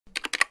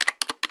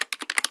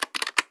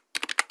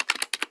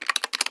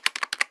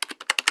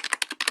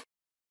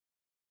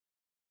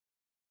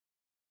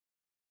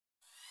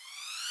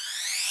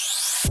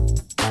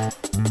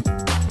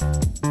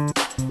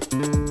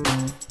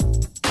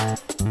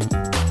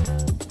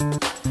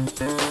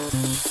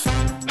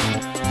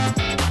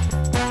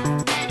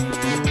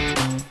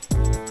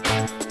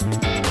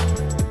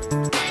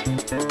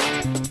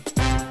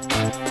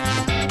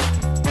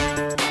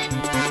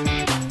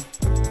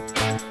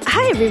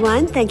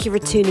Thank you for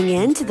tuning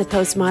in to the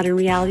Postmodern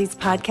Realities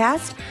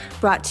podcast,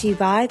 brought to you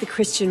by the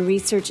Christian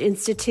Research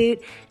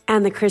Institute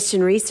and the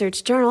Christian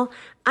Research Journal.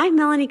 I'm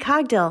Melanie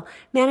Cogdill,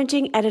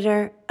 managing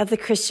editor of the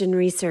Christian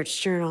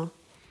Research Journal.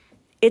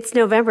 It's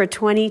November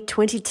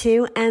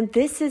 2022, and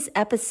this is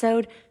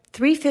episode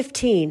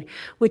 315,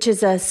 which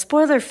is a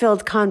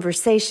spoiler-filled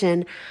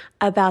conversation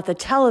about the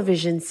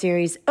television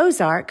series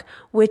Ozark,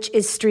 which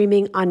is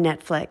streaming on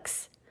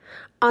Netflix.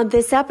 On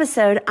this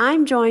episode,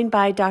 I'm joined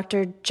by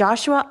Dr.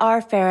 Joshua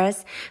R.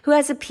 Ferris, who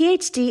has a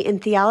PhD in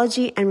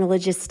theology and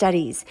religious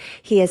studies.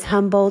 He is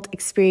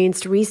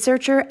Humboldt-experienced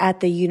researcher at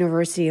the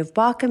University of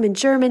Bochum in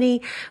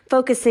Germany,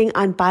 focusing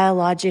on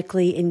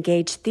biologically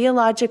engaged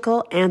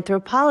theological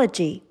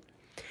anthropology.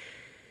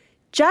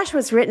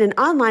 Joshua's written an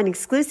online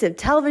exclusive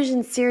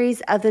television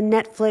series of the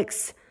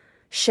Netflix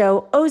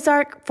show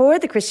Ozark for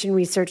the Christian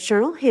Research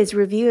Journal. His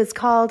review is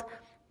called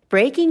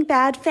Breaking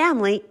Bad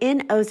Family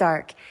in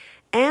Ozark.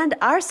 And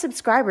our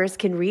subscribers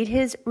can read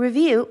his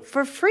review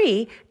for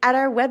free at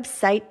our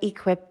website,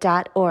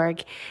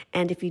 equip.org.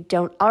 And if you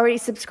don't already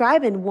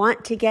subscribe and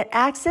want to get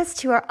access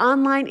to our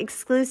online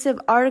exclusive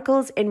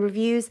articles and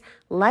reviews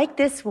like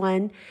this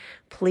one,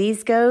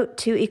 please go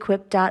to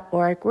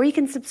equip.org, where you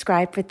can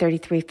subscribe for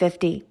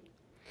 $33.50.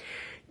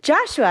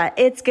 Joshua,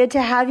 it's good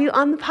to have you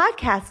on the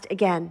podcast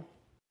again.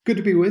 Good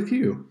to be with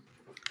you.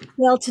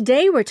 Well,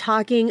 today we're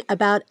talking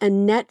about a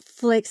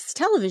Netflix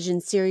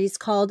television series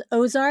called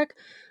Ozark,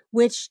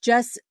 which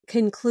just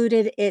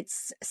concluded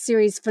its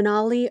series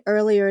finale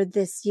earlier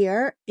this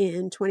year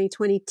in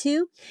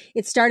 2022.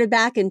 It started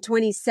back in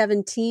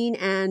 2017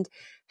 and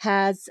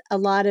has a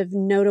lot of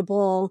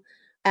notable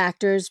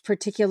actors,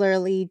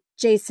 particularly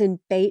Jason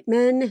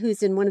Bateman,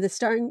 who's in one of the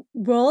starring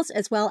roles,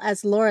 as well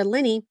as Laura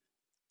Linney.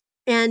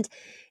 And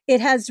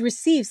it has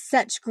received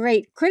such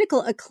great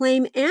critical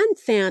acclaim and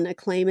fan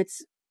acclaim.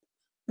 It's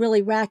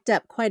really racked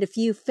up quite a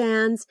few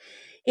fans.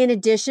 In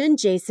addition,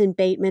 Jason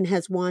Bateman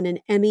has won an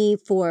Emmy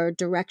for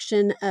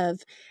direction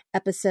of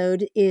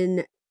episode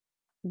in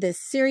this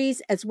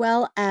series, as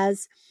well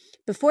as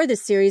before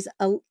this series,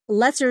 a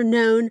lesser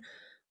known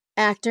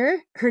actor.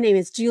 Her name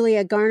is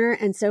Julia Garner,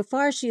 and so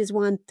far she has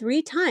won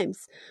 3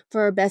 times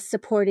for Best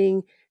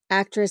Supporting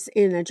Actress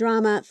in a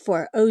Drama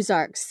for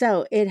Ozark.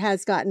 So it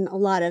has gotten a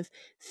lot of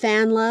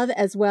fan love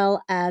as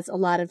well as a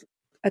lot of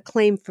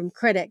acclaim from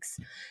critics.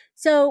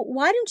 So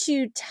why don't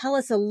you tell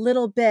us a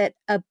little bit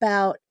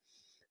about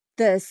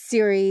the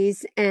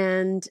series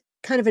and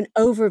kind of an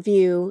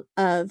overview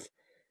of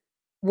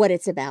what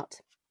it's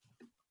about?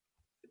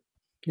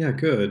 Yeah,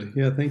 good.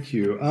 Yeah, thank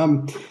you.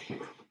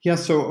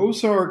 So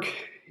Ozark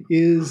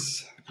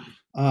is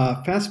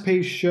a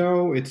fast-paced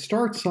show. It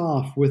starts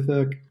off with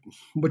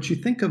what you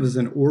think of as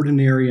an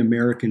ordinary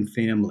American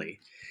family,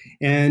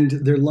 and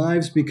their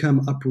lives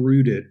become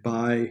uprooted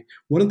by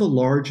one of the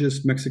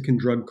largest Mexican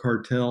drug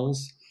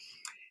cartels.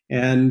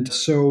 And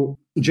so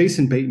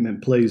Jason Bateman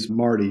plays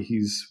Marty.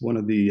 He's one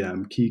of the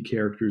key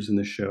characters in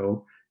the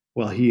show.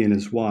 Well, he and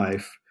his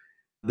wife,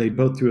 they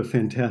both do a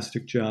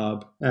fantastic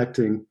job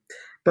acting.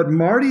 But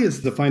Marty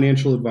is the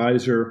financial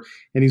advisor,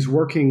 and he's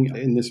working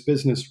in this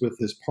business with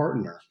his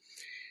partner.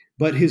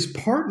 But his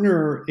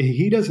partner,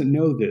 he doesn't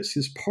know this.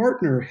 His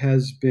partner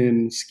has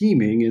been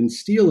scheming and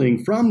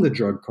stealing from the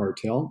drug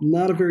cartel.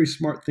 Not a very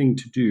smart thing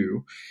to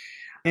do.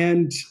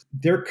 And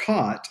they're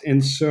caught.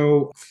 And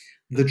so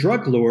the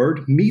drug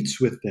lord meets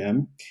with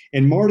them,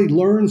 and Marty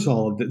learns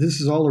all of that.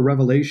 This is all a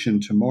revelation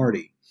to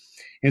Marty.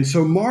 And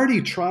so Marty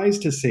tries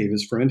to save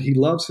his friend. He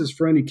loves his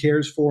friend. He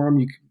cares for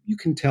him. You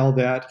can tell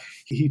that.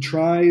 He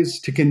tries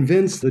to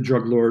convince the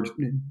drug lord,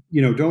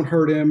 don't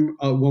hurt him.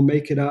 We'll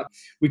make it up.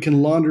 We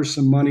can launder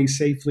some money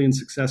safely and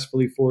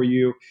successfully for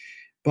you.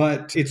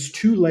 But it's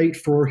too late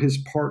for his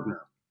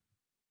partner.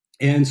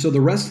 And so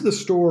the rest of the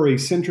story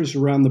centers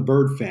around the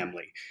Bird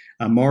family.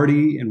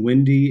 Marty and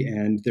Wendy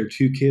and their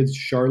 2 kids,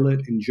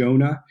 Charlotte and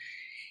Jonah.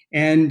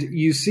 And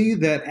you see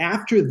that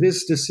after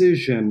this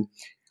decision,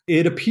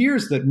 it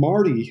appears that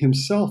Marty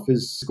himself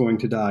is going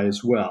to die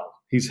as well.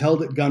 He's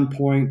held at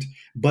gunpoint,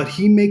 but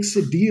he makes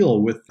a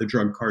deal with the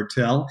drug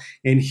cartel,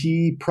 and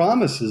he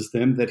promises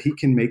them that he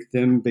can make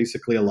them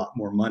basically a lot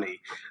more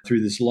money through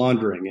this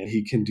laundering, and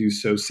he can do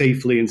so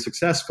safely and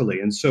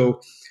successfully. And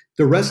so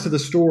the rest of the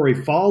story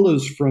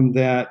follows from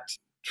that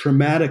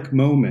traumatic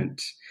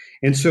moment.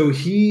 And so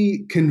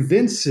he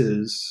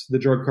convinces the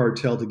drug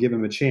cartel to give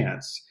him a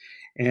chance.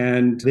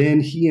 And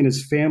then he and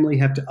his family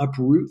have to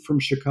uproot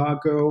from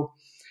Chicago.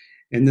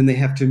 And then they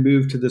have to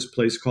move to this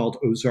place called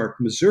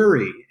Ozark,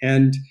 Missouri.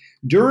 And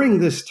during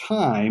this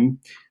time,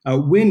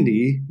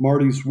 Wendy,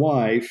 Marty's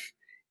wife,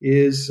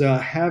 is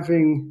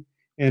having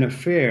an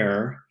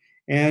affair.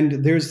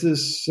 And there's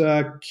this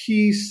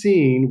key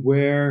scene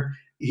where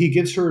he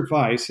gives her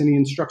advice and he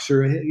instructs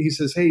her. He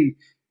says, hey,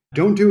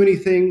 don't do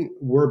anything.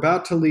 We're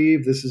about to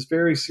leave. This is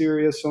very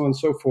serious, so on and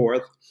so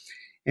forth.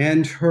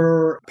 And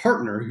her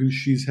partner, who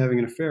she's having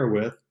an affair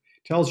with,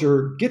 tells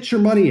her, get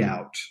your money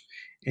out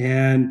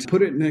and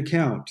put it in an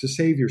account to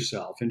save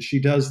yourself. And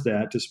she does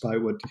that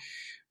despite what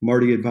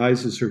Marty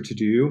advises her to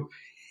do.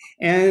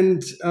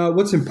 And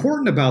what's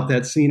important about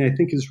that scene, I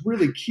think, is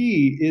really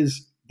key,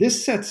 is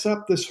this sets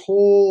up this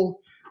whole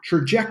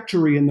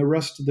trajectory in the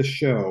rest of the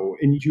show.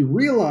 And you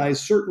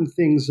realize certain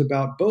things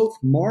about both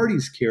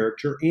Marty's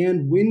character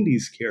and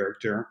Wendy's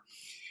character.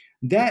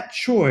 That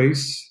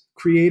choice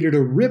created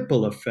a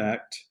ripple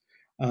effect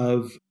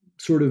of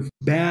sort of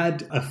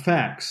bad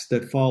effects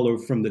that follow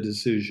from the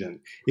decision.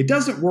 It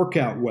doesn't work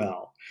out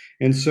well.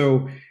 And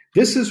so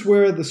this is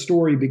where the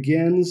story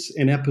begins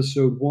in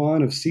episode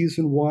 1 of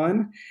season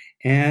 1.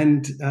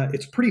 And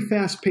it's pretty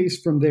fast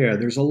paced from there.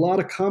 There's a lot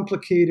of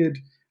complicated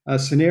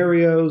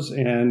scenarios,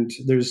 and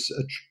there's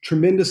a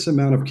tremendous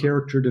amount of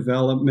character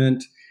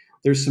development.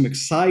 There's some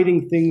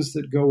exciting things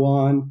that go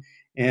on.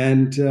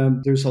 And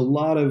there's a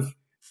lot of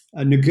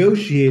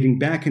negotiating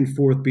back and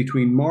forth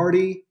between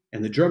Marty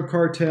and the drug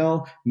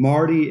cartel,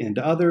 Marty and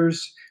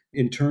others,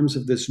 in terms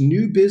of this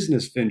new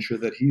business venture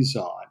that he's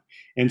on.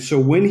 And so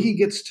when he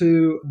gets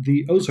to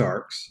the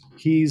Ozarks,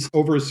 he's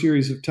over a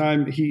series of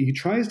time, he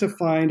tries to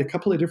find a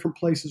couple of different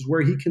places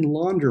where he can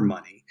launder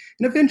money.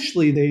 And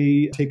eventually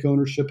they take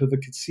ownership of a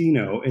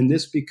casino, and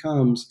this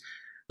becomes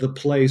the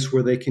place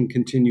where they can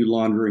continue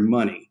laundering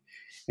money.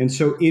 And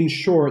so in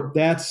short,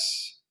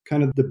 that's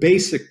kind of the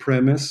basic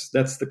premise,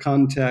 that's the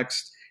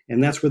context,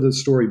 and that's where the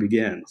story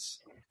begins.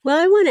 Well,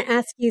 I want to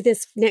ask you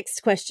this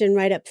next question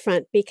right up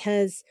front,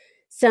 because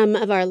some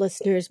of our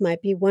listeners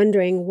might be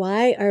wondering,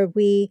 why are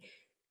we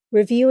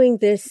reviewing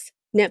this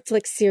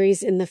Netflix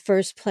series in the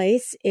first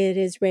place? It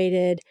is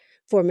rated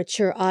for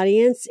mature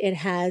audience. It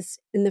has,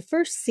 in the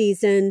first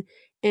season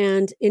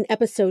and in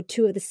episode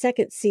 2 of the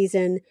second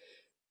season,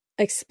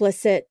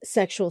 explicit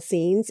sexual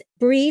scenes.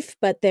 Brief,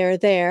 but they're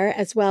there,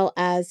 as well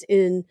as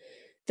in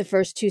the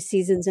first 2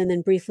 seasons, and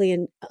then briefly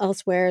and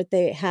elsewhere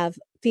they have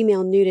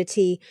female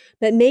nudity,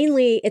 but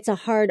mainly it's a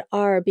hard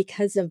R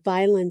because of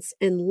violence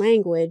and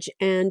language.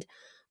 And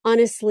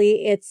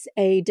honestly, it's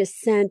a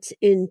descent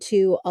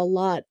into a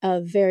lot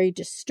of very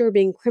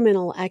disturbing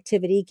criminal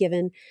activity,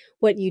 given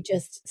what you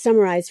just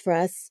summarized for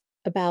us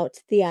about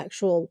the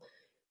actual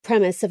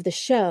premise of the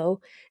show.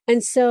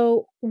 And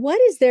so what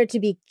is there to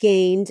be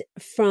gained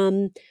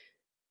from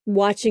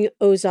watching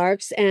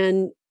Ozarks?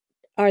 And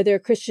are there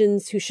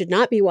Christians who should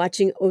not be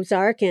watching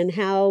Ozark? And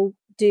how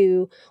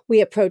do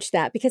we approach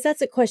that? Because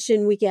that's a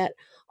question we get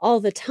all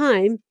the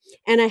time.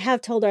 And I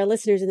have told our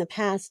listeners in the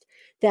past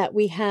that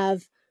we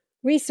have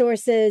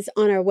resources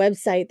on our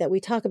website that we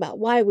talk about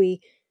why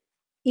we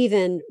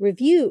even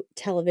review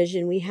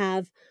television. We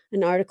have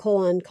an article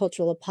on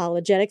cultural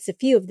apologetics, a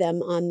few of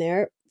them on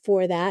there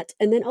for that.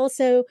 And then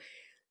also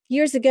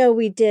years ago,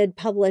 we did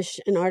publish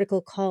an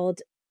article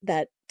called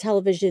That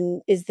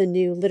Television is the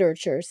New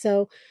Literature.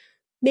 So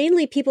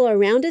mainly people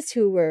around us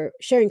who we're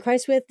sharing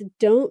Christ with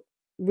don't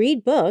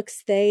read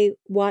books, they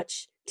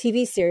watch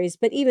TV series.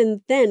 But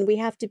even then, we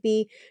have to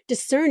be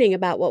discerning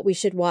about what we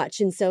should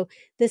watch. And so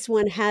this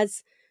one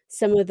has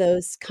some of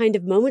those kind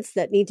of moments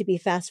that need to be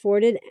fast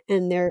forwarded,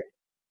 and they're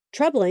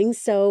troubling.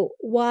 So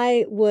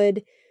why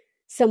would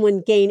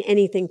someone gain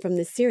anything from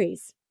this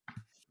series?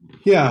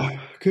 Yeah,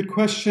 good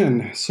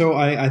question. So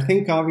I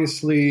think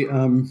obviously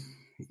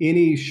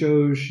any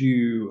shows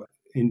you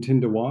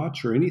intend to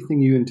watch or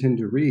anything you intend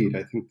to read,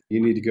 I think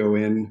you need to go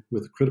in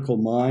with a critical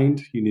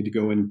mind. You need to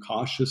go in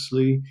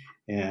cautiously.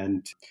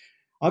 And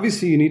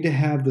obviously you need to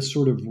have the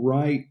sort of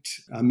right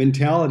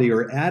mentality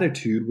or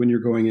attitude when you're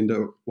going in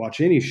to watch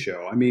any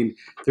show. I mean,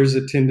 there's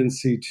a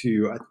tendency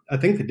to, I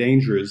think the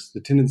danger is the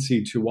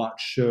tendency to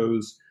watch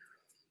shows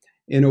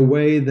in a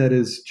way that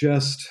is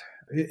just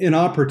an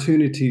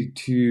opportunity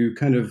to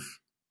kind of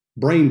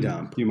brain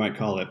dump, you might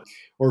call it,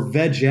 or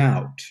veg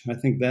out. I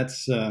think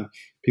that's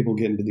people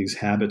get into these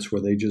habits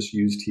where they just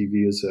use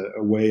TV as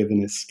a way of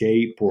an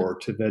escape or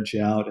to veg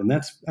out. And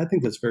I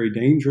think that's very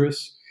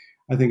dangerous.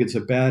 I think it's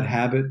a bad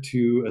habit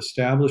to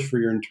establish for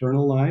your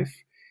internal life.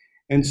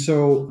 And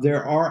so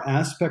there are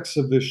aspects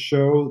of this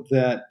show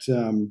that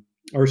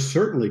are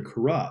certainly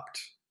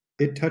corrupt.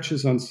 It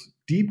touches on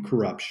deep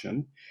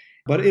corruption,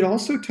 but it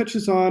also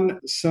touches on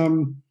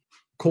some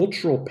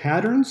cultural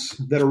patterns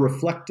that are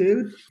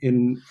reflected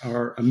in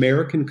our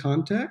American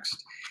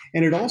context.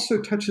 And it also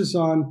touches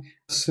on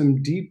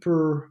some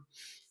deeper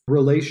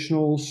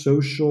relational,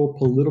 social,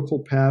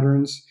 political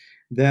patterns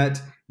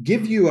that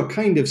give you a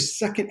kind of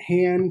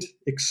secondhand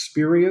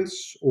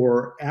experience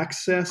or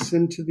access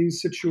into these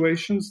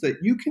situations that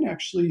you can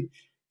actually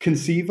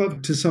conceive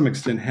of to some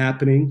extent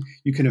happening.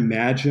 You can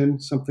imagine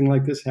something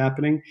like this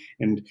happening.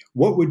 And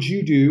what would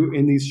you do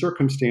in these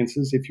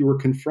circumstances if you were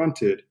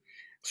confronted?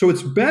 So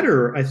it's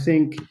better, I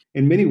think,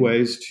 in many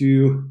ways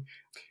to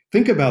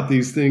think about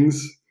these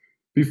things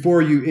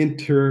before you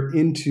enter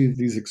into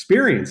these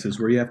experiences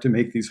where you have to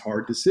make these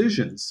hard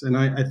decisions. And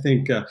I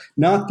think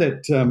not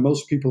that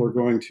most people are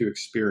going to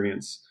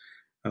experience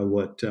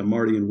what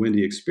Marty and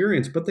Wendy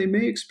experience, but they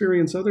may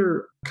experience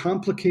other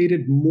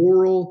complicated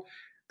moral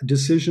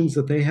decisions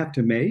that they have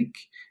to make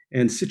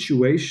and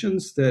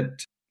situations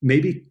that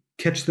maybe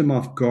catch them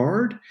off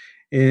guard.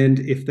 And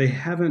if they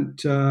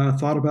haven't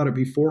thought about it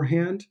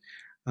beforehand,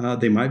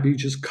 They might be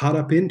just caught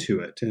up into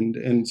it.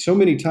 And so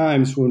many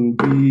times when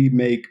we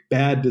make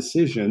bad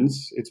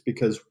decisions, it's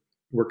because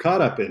we're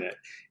caught up in it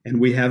and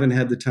we haven't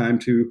had the time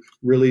to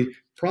really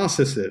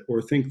process it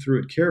or think through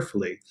it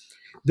carefully.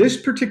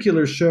 This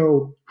particular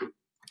show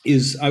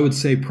is, I would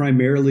say,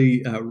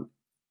 primarily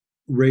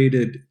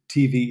rated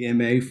TV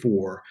MA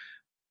for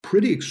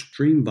pretty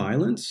extreme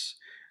violence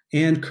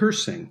and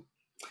cursing.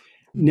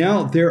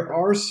 Now, there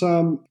are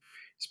some,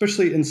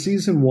 especially in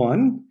season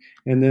 1,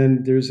 and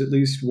then there's at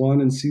least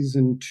one in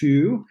season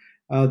 2,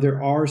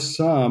 there are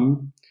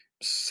some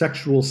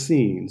sexual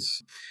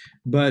scenes,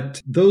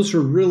 but those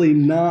are really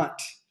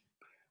not,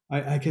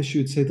 I guess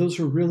you would say, those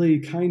are really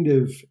kind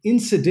of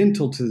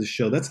incidental to the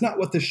show. That's not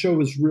what the show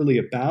is really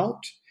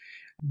about.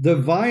 The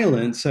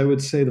violence, I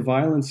would say the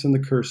violence and the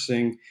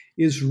cursing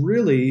is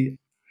really,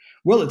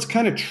 well, it's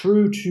kind of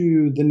true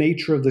to the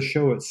nature of the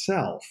show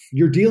itself.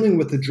 You're dealing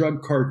with the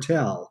drug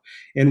cartel.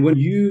 And when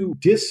you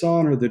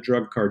dishonor the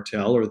drug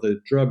cartel or the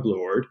drug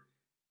lord,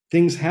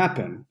 things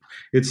happen.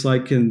 It's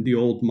like in the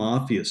old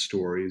mafia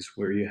stories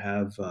where you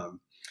have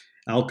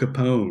Al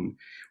Capone.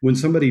 When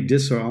somebody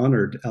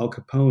dishonored Al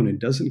Capone and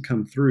doesn't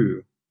come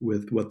through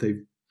with what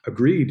they've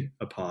agreed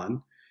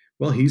upon,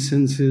 well, he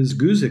sends his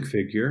Guzik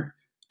figure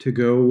to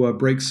go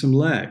break some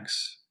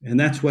legs. And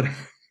that's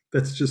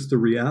just the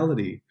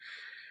reality.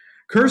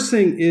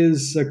 Cursing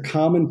is a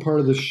common part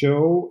of the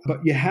show, but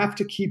you have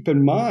to keep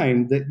in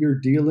mind that you're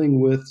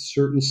dealing with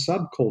certain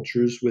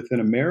subcultures within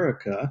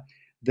America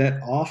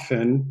that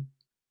often,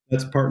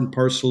 that's part and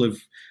parcel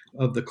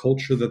of the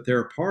culture that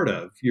they're a part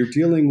of. You're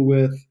dealing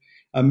with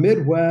a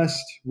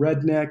Midwest,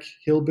 redneck,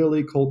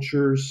 hillbilly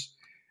cultures,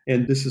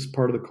 and this is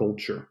part of the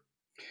culture.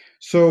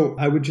 So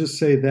I would just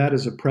say that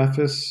as a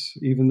preface,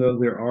 even though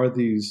there are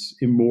these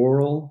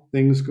immoral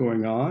things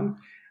going on,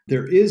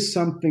 there is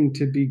something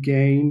to be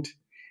gained.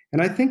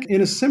 And I think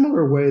in a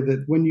similar way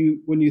that when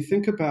you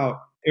think about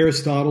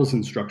Aristotle's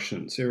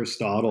instructions,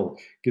 Aristotle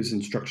gives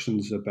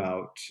instructions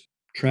about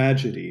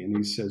tragedy, and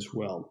he says,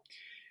 well,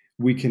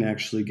 we can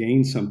actually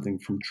gain something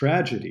from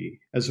tragedy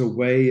as a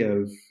way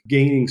of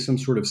gaining some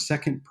sort of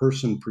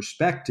second-person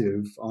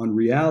perspective on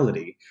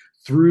reality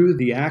through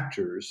the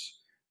actors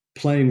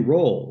playing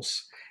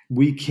roles.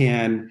 We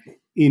can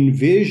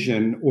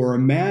envision or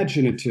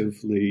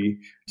imaginatively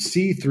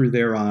see through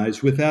their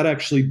eyes without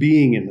actually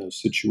being in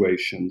those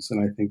situations.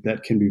 And I think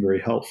that can be very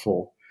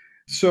helpful.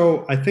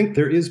 So I think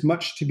there is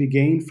much to be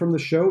gained from the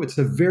show. It's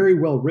a very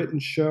well-written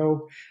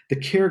show. The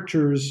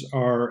characters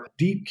are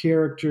deep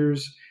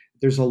characters.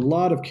 There's a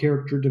lot of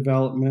character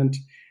development,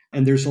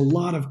 and there's a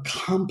lot of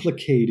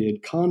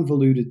complicated,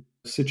 convoluted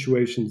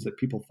situations that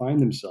people find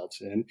themselves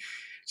in.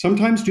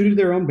 Sometimes due to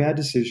their own bad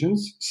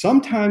decisions,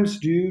 sometimes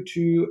due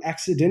to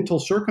accidental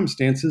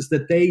circumstances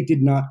that they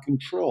did not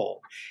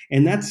control.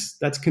 And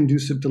that's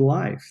conducive to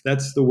life.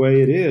 That's the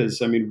way it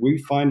is. I mean, we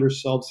find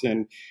ourselves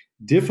in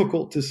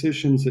difficult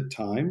decisions at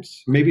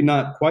times, maybe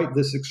not quite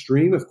this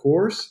extreme, of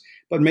course,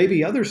 but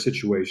maybe other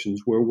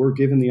situations where we're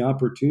given the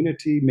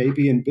opportunity,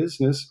 maybe in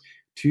business,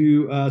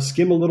 to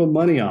skim a little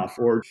money off,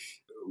 or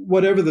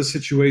whatever the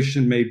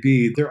situation may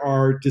be. There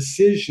are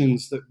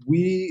decisions that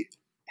we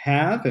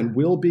have and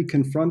will be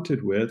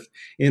confronted with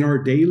in our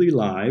daily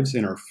lives,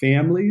 in our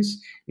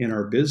families, in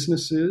our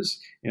businesses,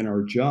 in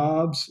our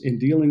jobs, in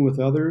dealing with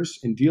others,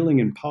 in dealing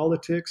in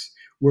politics,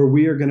 where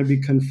we are going to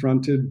be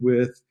confronted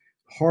with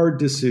hard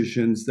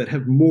decisions that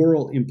have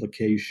moral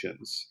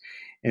implications.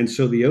 And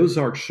so the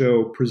Ozark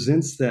show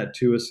presents that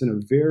to us in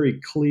a very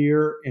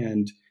clear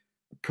and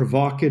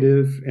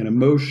provocative and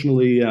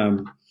emotionally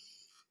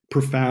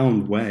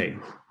profound way,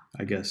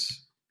 I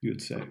guess you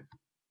would say.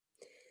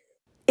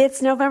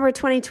 It's November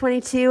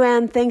 2022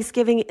 and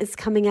Thanksgiving is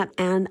coming up,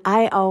 and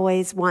I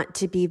always want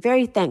to be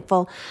very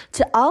thankful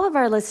to all of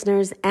our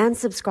listeners and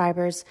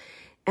subscribers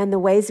and the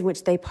ways in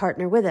which they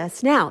partner with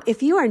us. Now,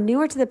 if you are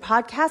newer to the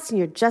podcast and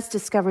you're just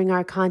discovering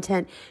our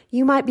content,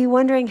 you might be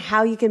wondering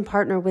how you can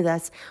partner with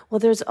us. Well,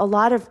 there's a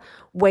lot of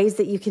ways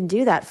that you can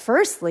do that.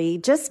 Firstly,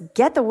 just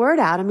get the word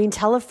out. I mean,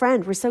 tell a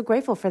friend. We're so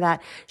grateful for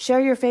that.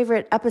 Share your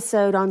favorite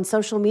episode on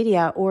social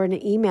media or in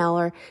an email,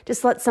 or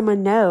just let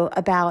someone know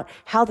about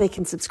how they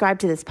can subscribe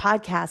to this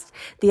podcast.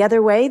 The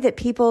other way that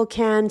people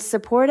can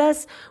support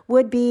us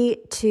would be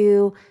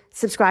to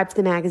subscribe to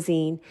the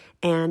magazine,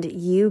 and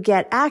you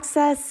get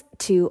access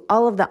to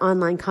all of the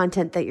online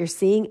content that you're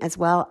seeing, as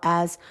well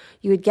as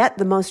you would get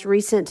the most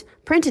recent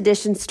print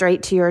edition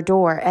straight to your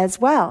door as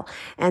well.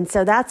 And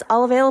so that's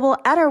all available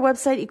at our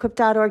website,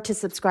 equip.org, to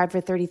subscribe for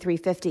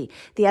 $33.50.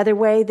 The other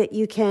way that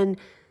you can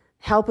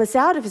help us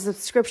out if a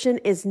subscription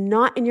is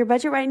not in your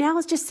budget right now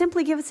is just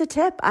simply give us a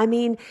tip. I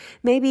mean,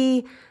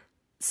 maybe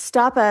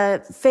stop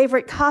a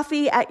favorite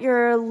coffee at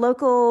your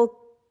local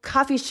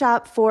coffee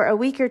shop for a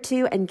week or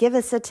two and give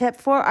us a tip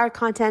for our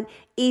content.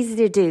 Easy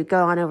to do.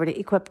 Go on over to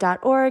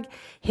equip.org,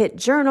 hit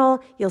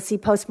journal. You'll see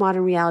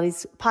Postmodern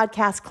Realities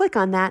podcast. Click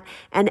on that.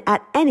 And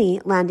at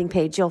any landing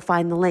page, you'll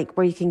find the link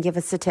where you can give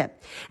us a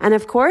tip. And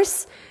of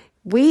course,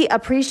 we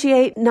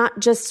appreciate not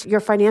just your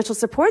financial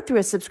support through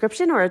a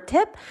subscription or a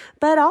tip,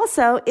 but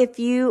also if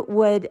you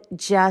would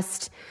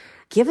just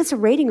give us a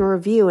rating or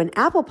review. And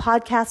Apple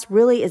Podcasts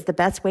really is the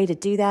best way to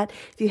do that.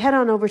 If you head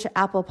on over to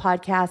Apple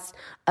Podcasts,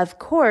 of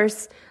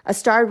course, a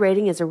star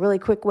rating is a really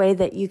quick way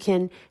that you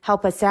can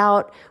help us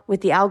out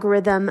with the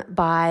algorithm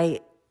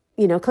by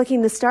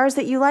clicking the stars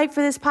that you like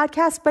for this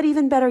podcast. But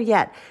even better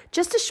yet,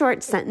 just a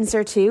short sentence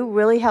or two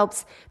really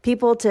helps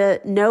people to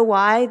know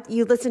why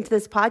you listen to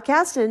this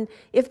podcast and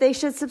if they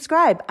should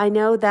subscribe. I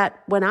know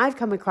that when I've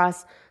come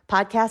across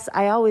podcasts,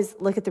 I always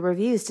look at the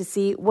reviews to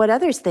see what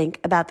others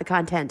think about the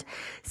content.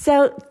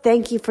 So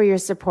thank you for your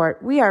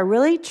support. We are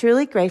really,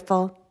 truly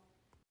grateful.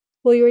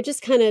 Well, you were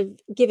just kind of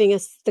giving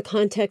us the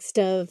context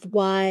of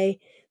why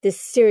this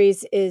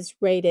series is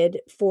rated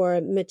for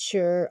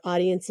mature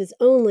audiences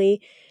only.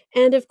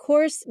 And of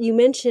course, you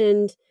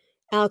mentioned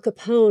Al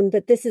Capone,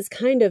 but this is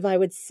kind of, I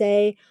would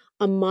say,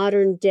 a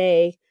modern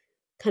day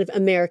kind of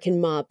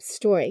American mob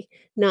story.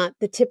 Not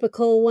the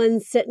typical one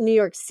set in New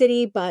York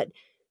City, but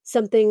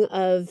something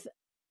of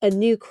a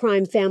new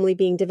crime family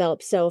being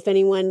developed. So if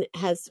anyone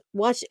has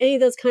watched any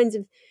of those kinds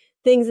of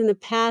things in the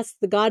past,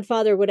 The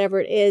Godfather, whatever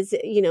it is,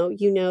 you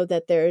know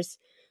that there's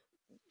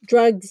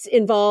drugs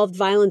involved,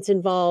 violence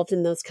involved,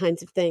 and those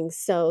kinds of things.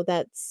 So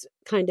that's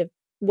kind of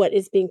what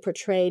is being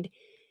portrayed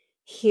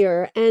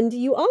here. And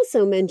you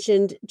also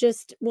mentioned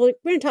we're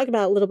going to talk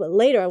about it a little bit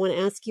later. I want to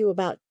ask you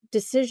about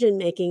decision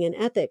making and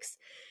ethics.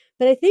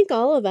 But I think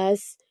all of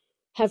us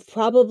have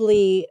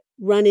probably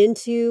run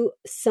into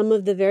some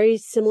of the very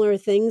similar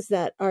things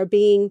that are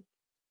being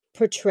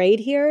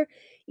portrayed here,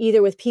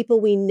 either with people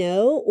we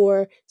know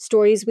or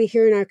stories we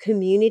hear in our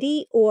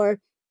community, or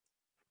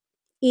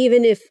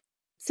even if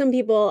some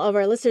people of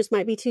our listeners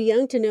might be too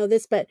young to know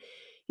this, but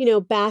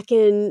back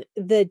in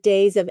the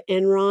days of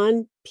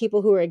Enron,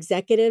 people who were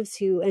executives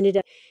who ended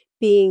up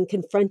being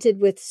confronted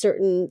with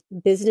certain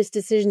business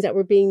decisions that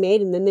were being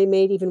made, and then they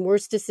made even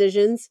worse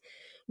decisions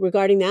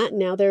regarding that. And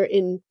now they're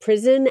in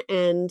prison,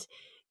 and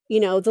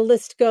the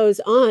list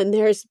goes on.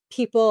 There's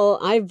people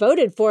I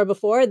voted for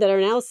before that are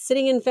now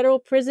sitting in federal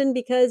prison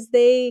because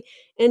they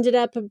ended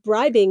up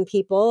bribing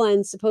people,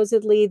 and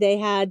supposedly they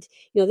had,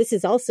 this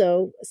is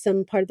also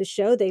some part of the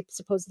show, they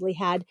supposedly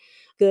had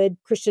good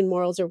Christian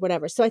morals or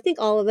whatever. So I think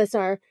all of us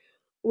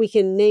we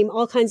can name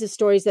all kinds of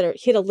stories that are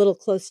hit a little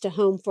close to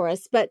home for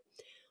us. But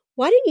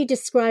why don't you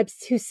describe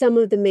who some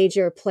of the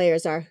major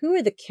players are? Who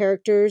are the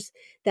characters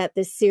that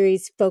this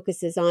series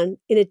focuses on,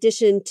 in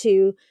addition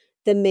to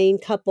the main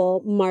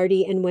couple,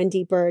 Marty and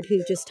Wendy Bird, who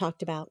you just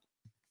talked about?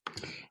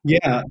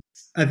 Yeah,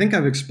 I think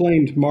I've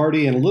explained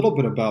Marty and a little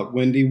bit about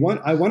Wendy.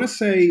 I want to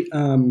say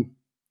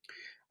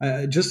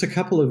just a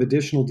couple of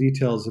additional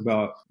details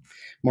about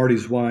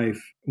Marty's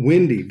wife,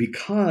 Wendy,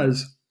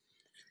 because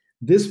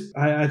this,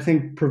 I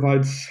think,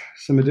 provides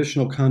some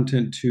additional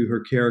content to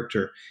her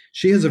character.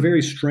 She has a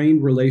very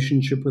strained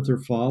relationship with her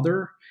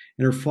father,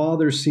 and her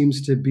father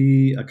seems to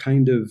be a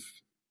kind of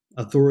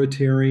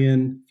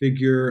authoritarian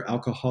figure,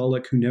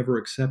 alcoholic who never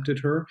accepted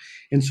her.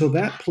 And so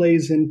that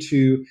plays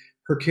into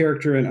her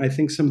character and I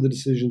think some of the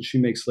decisions she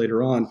makes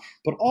later on.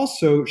 But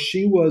also,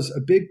 she was a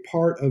big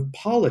part of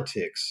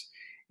politics.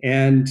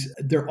 And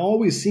there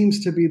always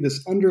seems to be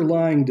this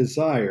underlying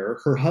desire.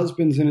 Her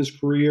husband's in his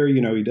career,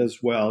 he does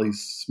well.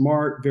 He's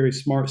smart, very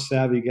smart,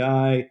 savvy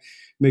guy,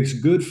 makes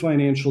good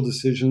financial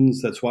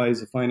decisions. That's why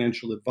he's a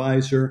financial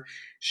advisor.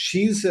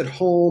 She's at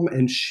home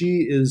and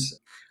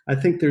I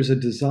think there's a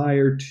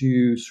desire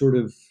to sort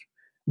of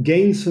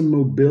gain some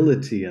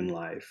mobility in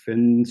life.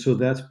 And so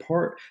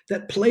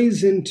that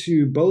plays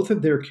into both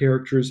of their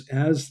characters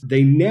as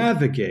they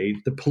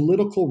navigate the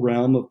political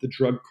realm of the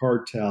drug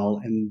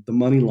cartel and the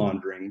money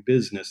laundering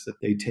business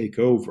that they take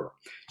over.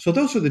 So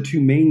those are the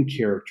two main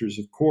characters,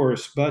 of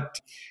course, but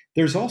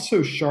there's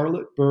also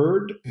Charlotte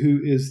Bird, who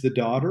is the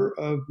daughter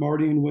of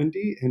Marty and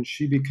Wendy, and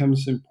she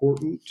becomes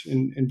important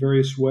in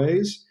various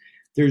ways.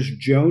 There's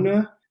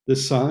Jonah, the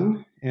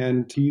son,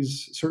 and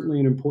he's certainly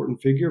an important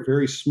figure,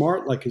 very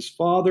smart like his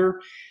father,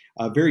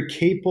 very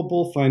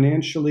capable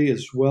financially,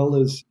 as well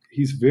as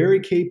he's very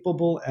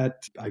capable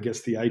at, I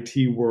guess, the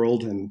IT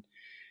world and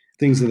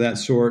things of that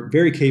sort,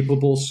 very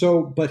capable.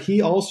 But he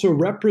also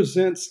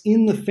represents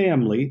in the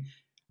family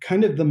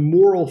kind of the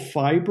moral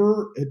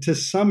fiber to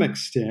some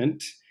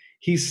extent.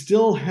 He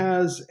still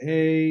has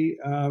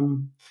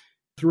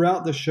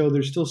throughout the show,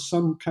 there's still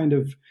some kind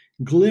of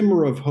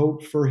glimmer of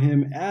hope for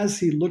him as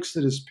he looks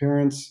at his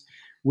parents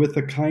with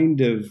a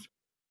kind of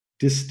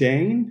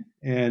disdain,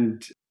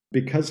 and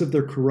because of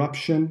their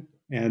corruption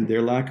and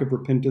their lack of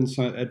repentance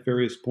at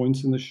various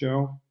points in the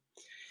show.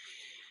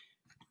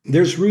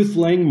 There's Ruth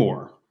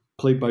Langmore,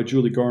 played by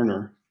Julie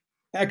Garner.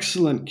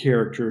 Excellent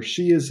character.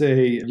 She is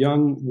a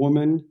young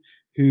woman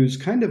who's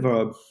kind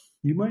of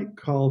you might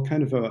call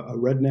kind of a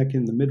redneck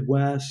in the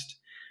Midwest.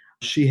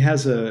 She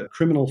has a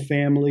criminal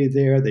family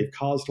there. They've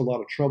caused a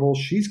lot of trouble.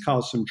 She's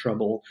caused some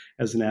trouble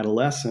as an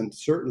adolescent,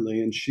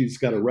 certainly, and she's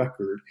got a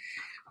record.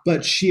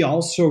 But she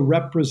also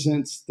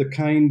represents the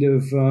kind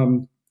of,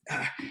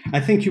 I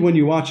think when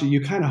you watch it,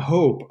 you kind of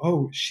hope,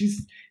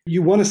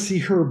 you want to see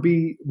her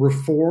be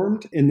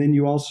reformed, and then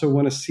you also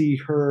want to see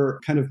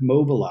her kind of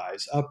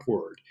mobilize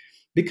upward.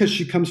 because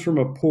she comes from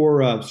a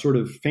poor sort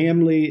of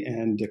family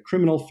and a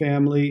criminal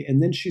family.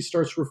 And then she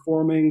starts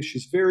reforming.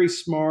 She's very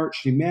smart.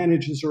 She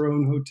manages her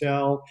own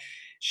hotel.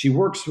 She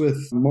works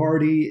with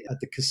Marty at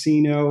the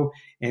casino,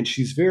 and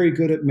she's very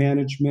good at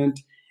management.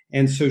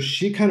 And so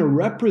she kind of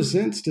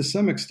represents, to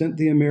some extent,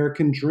 the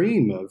American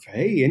dream of,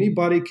 hey,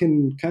 anybody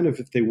can kind of,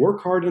 if they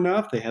work hard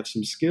enough, they have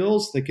some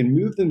skills, they can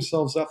move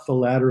themselves up the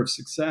ladder of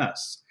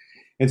success.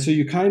 And so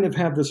you kind of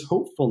have this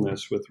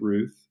hopefulness with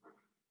Ruth.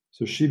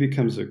 So she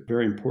becomes a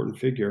very important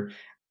figure.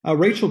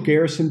 Rachel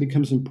Garrison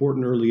becomes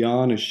important early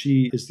on, as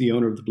she is the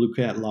owner of the Blue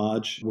Cat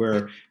Lodge,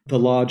 where the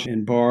lodge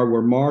and bar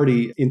where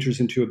Marty enters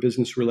into a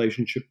business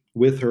relationship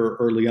with her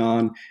early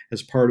on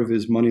as part of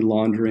his money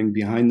laundering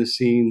behind the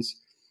scenes.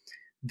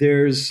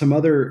 There's some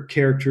other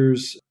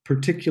characters,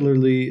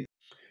 particularly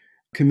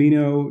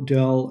Camino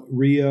del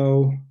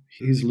Rio.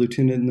 He's a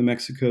lieutenant in the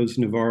Mexico's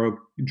Navarro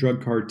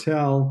drug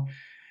cartel.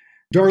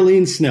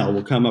 Darlene Snell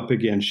will come up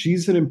again.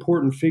 She's an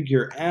important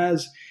figure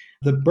as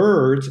the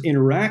Byrds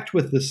interact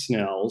with the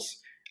Snells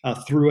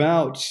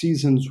throughout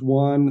seasons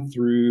 1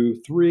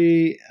 through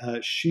 3.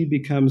 She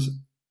becomes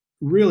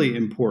really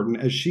important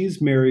as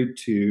she's married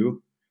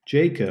to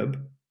Jacob,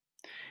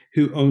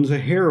 who owns a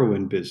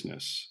heroin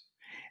business.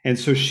 And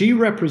so she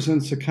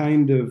represents a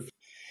kind of,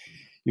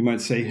 you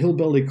might say,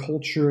 hillbilly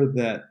culture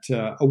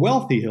that, a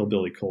wealthy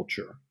hillbilly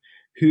culture,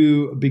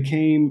 who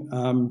became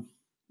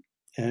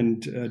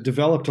and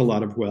developed a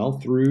lot of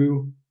wealth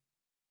through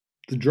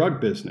the drug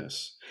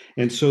business.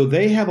 And so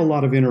they have a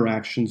lot of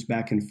interactions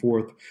back and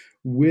forth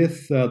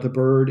with the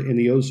Byrd and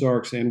the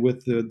Ozarks and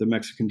with the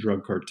Mexican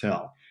drug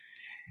cartel.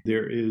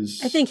 There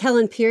is... I think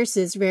Helen Pierce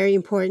is very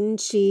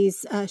important.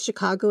 She's a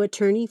Chicago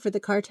attorney for the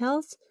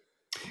cartels.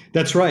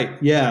 That's right.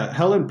 Yeah.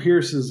 Helen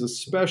Pierce is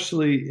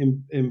especially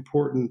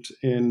important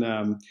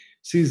in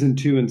season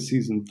 2 and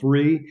season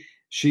 3.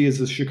 She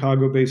is a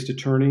Chicago-based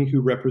attorney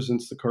who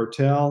represents the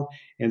cartel.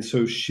 And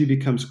so she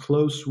becomes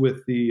close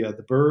with the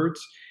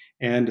Byrds,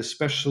 and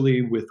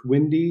especially with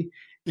Wendy.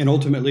 And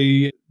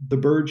ultimately, the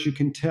Byrds, you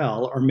can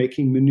tell, are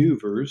making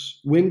maneuvers.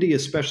 Wendy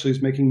especially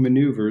is making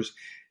maneuvers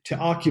to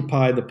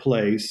occupy the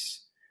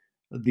place,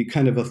 the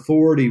kind of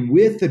authority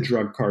with the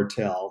drug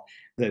cartel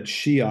that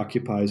she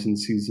occupies in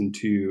season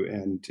 2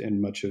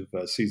 and much of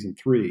season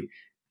 3.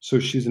 So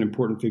she's an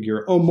important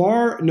figure.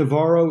 Omar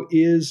Navarro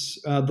is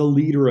the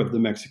leader of the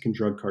Mexican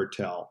drug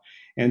cartel.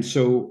 And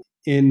so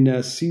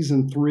in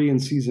season 3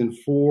 and season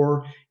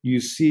 4, you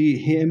see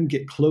him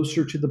get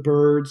closer to the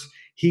Byrds.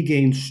 He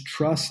gains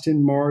trust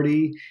in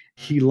Marty.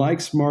 He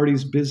likes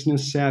Marty's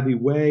business savvy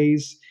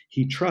ways.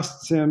 He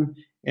trusts him.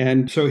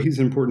 And so he's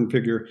an important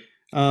figure.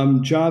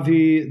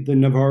 Javi, the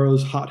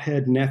Navarro's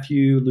hothead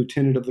nephew,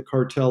 lieutenant of the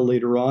cartel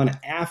later on,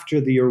 after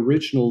the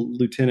original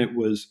lieutenant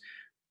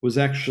was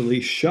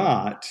actually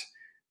shot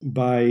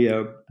by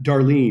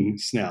Darlene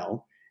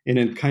Snell in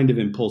a kind of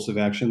impulsive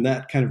action.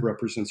 That kind of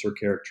represents her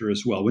character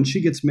as well. When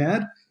she gets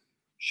mad,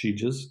 she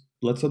just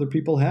lets other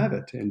people have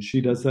it. And she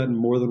does that in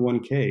more than one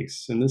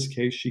case. In this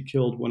case, she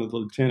killed one of the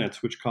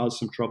lieutenants, which caused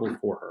some trouble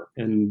for her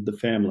and the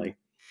family.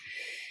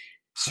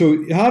 So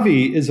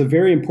Javi is a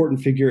very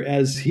important figure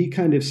as he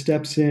kind of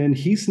steps in.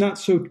 He's not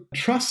so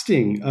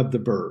trusting of the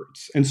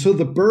Byrds. And so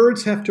the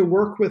Byrds have to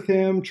work with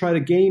him, try to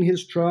gain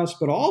his trust,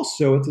 but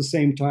also at the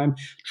same time,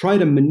 try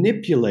to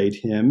manipulate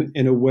him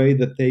in a way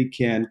that they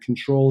can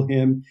control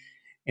him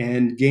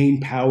and gain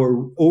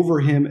power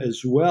over him,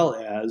 as well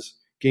as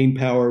gain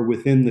power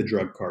within the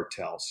drug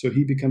cartel. So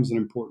he becomes an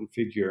important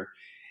figure,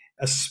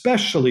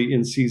 especially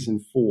in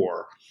season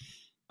 4.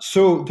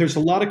 So there's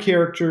a lot of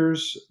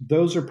characters.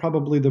 Those are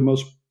probably the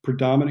most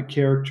predominant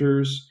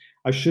characters.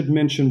 I should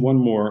mention one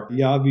more,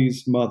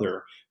 Yavi's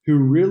mother, who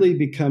really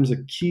becomes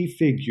a key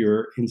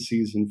figure in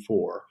season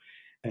 4.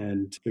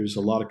 And there's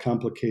a lot of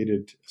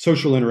complicated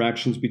social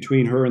interactions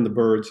between her and the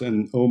Byrds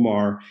and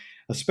Omar,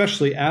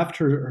 especially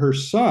after her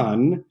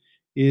son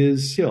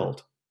is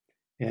killed.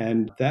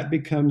 And that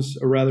becomes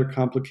a rather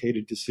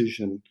complicated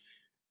decision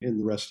in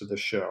the rest of the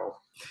show.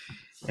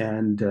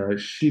 And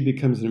she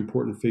becomes an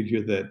important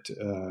figure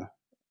that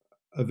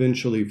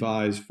eventually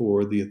vies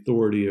for the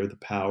authority or the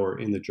power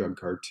in the drug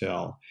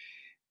cartel.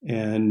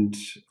 And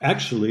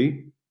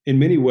actually, in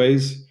many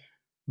ways,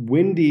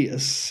 Wendy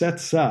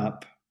sets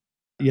up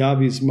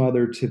Yavi's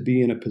mother to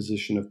be in a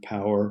position of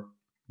power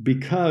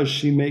because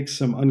she makes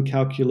some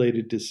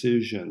uncalculated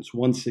decisions,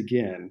 once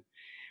again,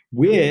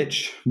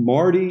 which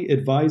Marty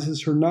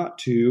advises her not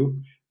to,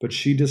 but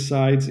she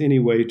decides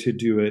anyway to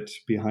do it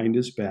behind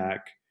his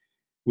back,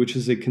 which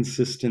is a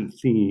consistent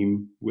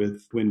theme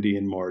with Wendy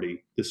and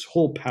Marty. This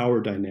whole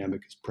power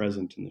dynamic is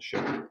present in the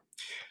show.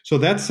 So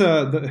that's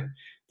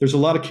there's a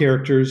lot of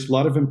characters, a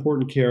lot of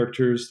important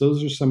characters.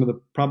 Those are some of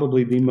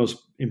probably the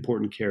most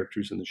important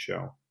characters in the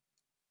show.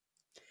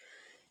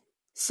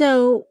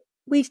 So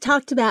we've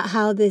talked about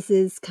how this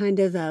is kind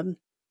of a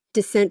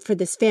descent for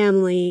this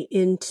family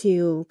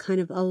into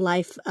kind of a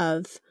life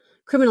of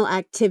criminal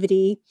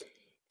activity.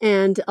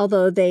 And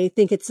although they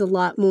think it's a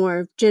lot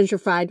more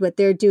gentrified what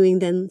they're doing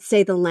than,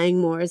 say, the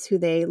Langmores, who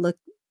they look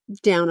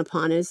down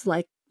upon as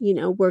like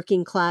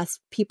working class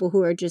people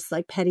who are just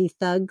like petty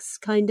thugs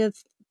kind of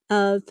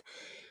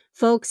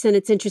folks. And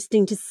it's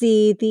interesting to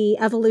see the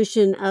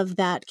evolution of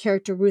that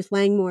character, Ruth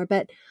Langmore.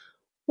 But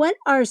what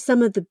are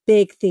some of the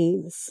big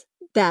themes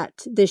that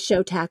this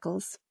show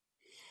tackles?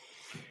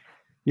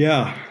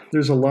 Yeah,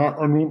 there's a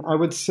lot. I mean, I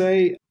would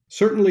say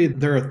certainly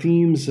there are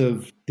themes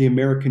of the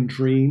American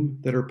dream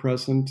that are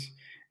present.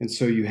 And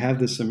so you have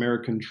this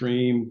American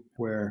dream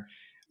where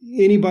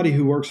anybody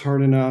who works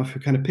hard enough, who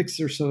kind of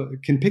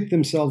can pick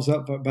themselves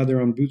up by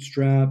their own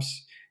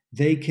bootstraps,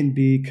 they can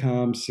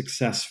become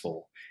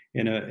successful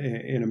in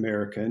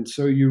America. And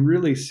so you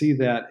really see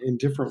that in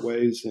different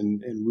ways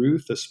in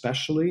Ruth,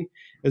 especially,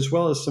 as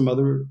well as some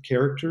other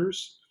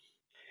characters.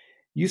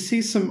 You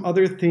see some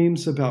other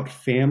themes about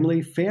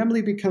family.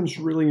 Family becomes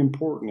really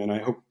important, and I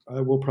hope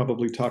I will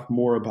probably talk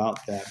more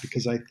about that,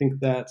 because I think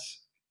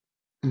that's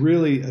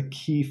really a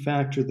key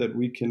factor that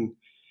we can,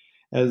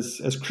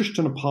 as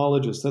Christian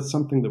apologists, that's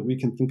something that we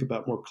can think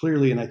about more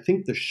clearly. And I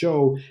think the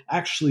show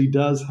actually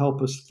does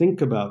help us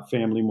think about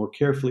family more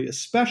carefully,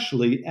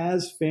 especially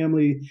as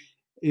family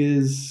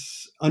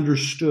is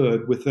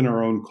understood within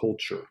our own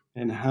culture,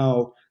 and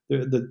how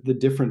the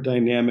different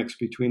dynamics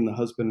between the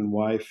husband and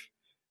wife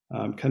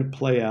kind of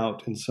play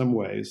out in some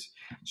ways.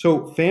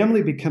 So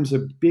family becomes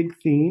a big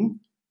theme.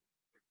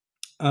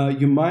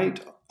 You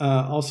might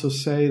also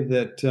say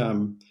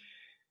that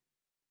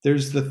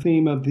there's the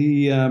theme of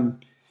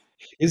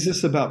is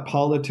this about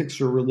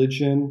politics or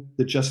religion,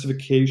 the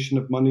justification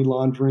of money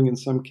laundering in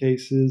some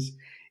cases?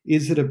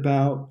 Is it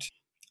about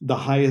the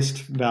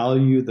highest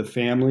value, the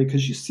family?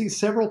 Because you see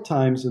several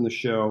times in the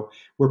show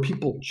where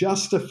people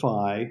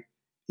justify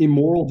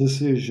immoral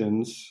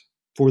decisions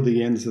for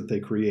the ends that they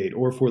create,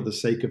 or for the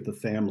sake of the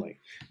family.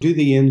 Do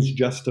the ends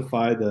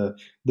justify the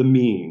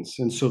means?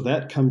 And so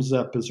that comes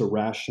up as a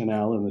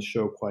rationale in the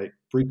show quite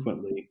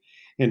frequently.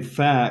 In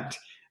fact,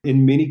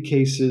 in many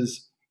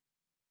cases,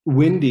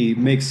 Wendy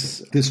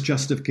makes this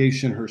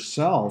justification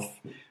herself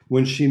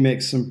when she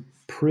makes some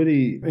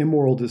pretty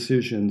immoral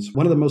decisions.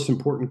 One of the most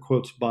important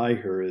quotes by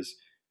her is,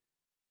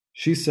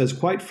 she says,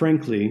 "Quite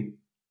frankly,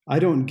 I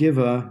don't give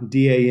a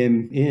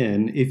damn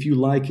if you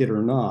like it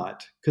or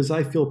not, because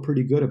I feel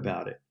pretty good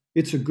about it.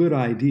 It's a good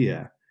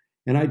idea,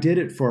 and I did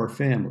it for our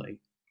family.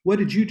 What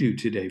did you do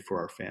today for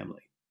our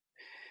family?"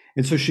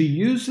 And so she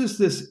uses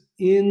this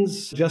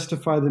ends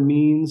justify the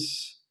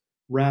means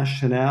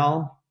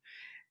rationale.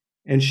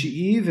 And she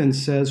even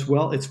says,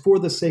 well, it's for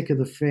the sake of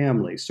the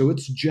family, so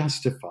it's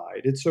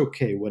justified. It's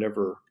okay,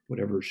 whatever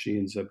she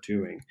ends up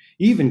doing.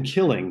 Even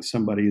killing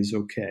somebody is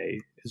okay,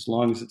 as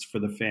long as it's for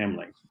the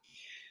family.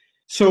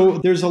 So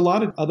there's a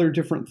lot of other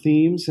different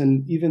themes,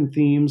 and even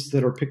themes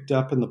that are picked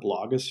up in the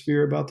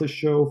blogosphere about the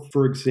show.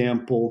 For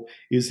example,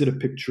 is it a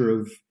picture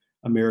of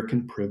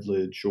American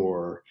privilege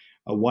or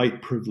a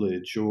white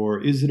privilege?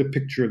 Or is it a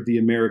picture of the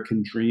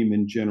American dream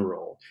in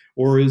general?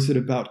 Or is it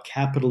about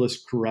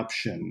capitalist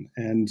corruption?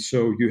 And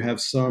so you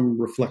have some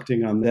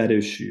reflecting on that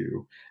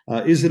issue.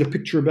 Is it a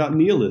picture about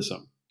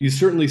nihilism? You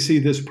certainly see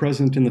this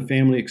present in the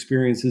family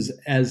experiences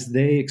as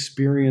they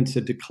experience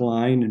a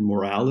decline in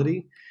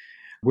morality,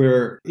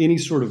 where any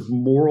sort of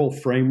moral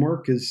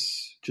framework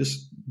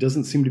just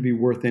doesn't seem to be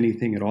worth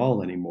anything at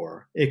all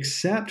anymore,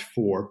 except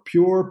for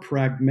pure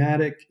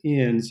pragmatic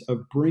ends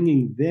of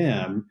bringing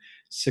them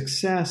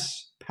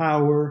success,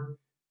 power,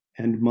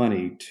 and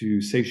money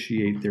to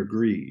satiate their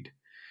greed.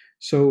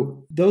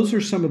 So those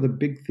are some of the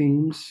big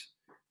themes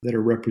that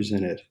are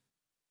represented.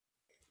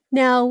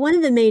 Now, one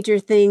of the major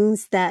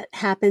things that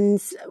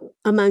happens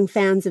among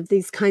fans of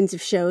these kinds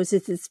of shows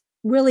is it's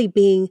really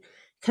being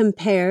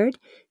compared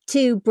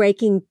to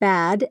Breaking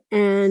Bad,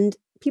 and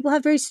people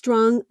have very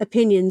strong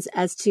opinions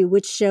as to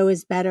which show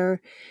is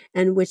better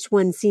and which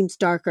one seems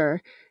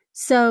darker.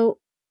 So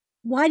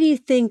why do you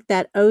think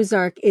that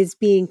Ozark is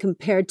being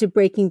compared to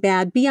Breaking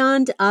Bad,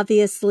 beyond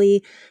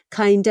obviously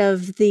kind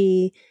of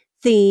the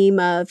theme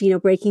of,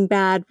 Breaking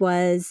Bad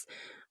was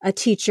a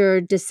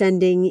teacher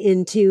descending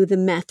into the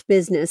meth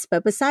business,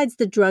 but besides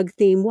the drug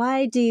theme,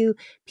 why do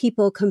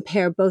people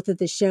compare both of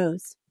the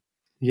shows?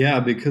 Yeah,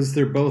 because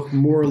they're both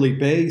morally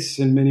based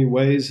in many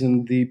ways,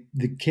 and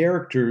the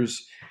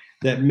characters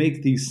that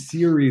make these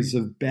series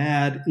of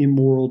bad,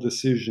 immoral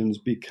decisions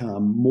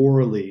become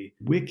morally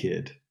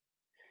wicked.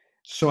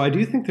 So I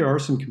do think there are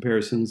some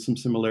comparisons, some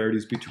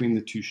similarities between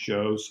the two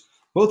shows.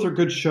 Both are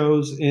good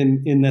shows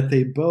in that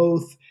they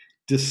both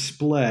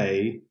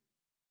display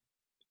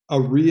a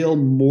real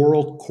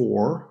moral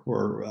core,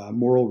 or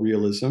moral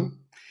realism,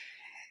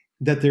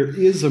 that there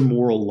is a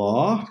moral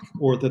law,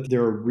 or that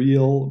there are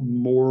real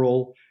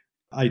moral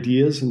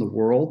ideas in the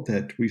world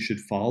that we should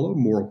follow,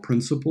 moral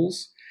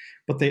principles.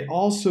 But they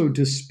also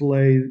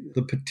display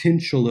the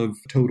potential of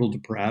total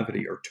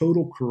depravity or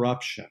total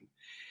corruption.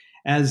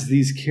 As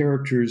these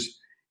characters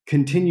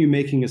continue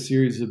making a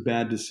series of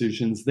bad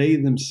decisions, they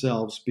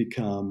themselves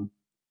become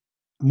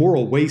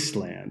moral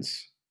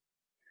wastelands.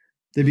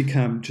 They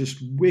become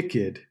just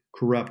wicked,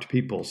 corrupt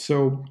people.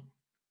 So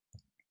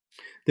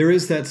there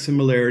is that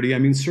similarity. I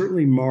mean,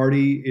 certainly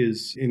Marty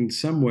is in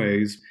some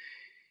ways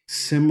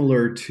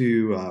similar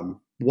to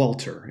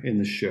Walter in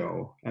the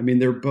show. I mean,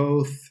 they're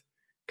both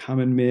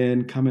common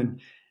men,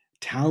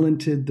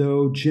 talented,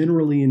 though,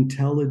 generally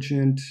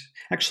intelligent.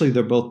 Actually,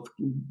 they're both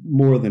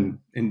more than,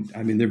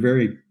 they're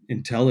very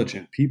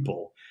intelligent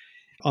people.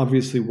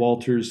 Obviously,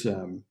 Walter's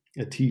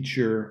a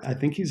teacher. I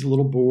think he's a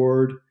little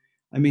bored.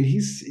 I mean,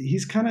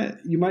 he's kind of,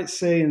 you might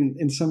say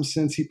in some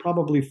sense, he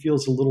probably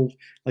feels a little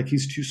like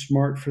he's too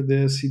smart for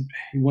this. He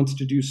wants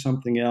to do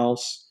something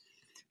else.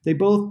 They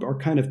both are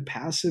kind of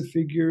passive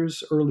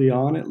figures early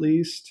on, at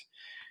least.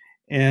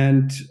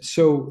 And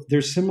so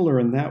they're similar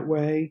in that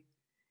way.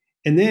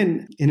 And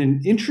then in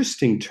an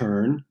interesting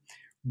turn,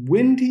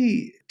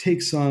 Wendy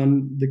takes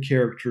on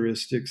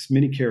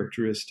many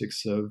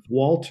characteristics of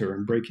Walter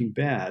in Breaking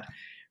Bad.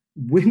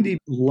 Wendy,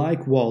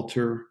 like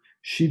Walter,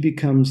 she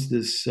becomes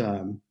this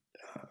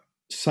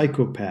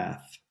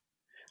psychopath.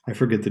 I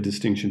forget the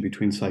distinction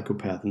between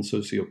psychopath and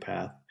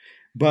sociopath.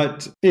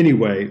 But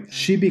anyway,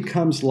 she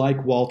becomes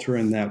like Walter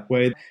in that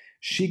way.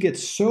 She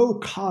gets so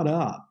caught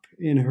up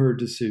in her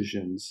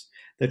decisions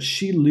that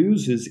she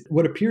loses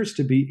what appears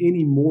to be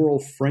any moral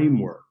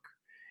framework.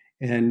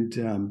 And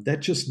that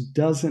just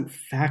doesn't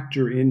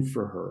factor in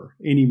for her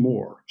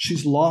anymore.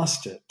 She's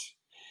lost it.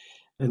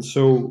 And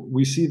so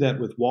we see that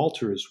with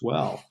Walter as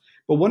well.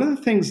 But one of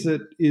the things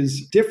that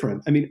is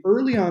different, I mean,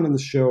 early on in the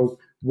show,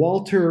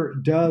 Walter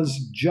does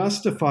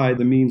justify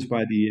the means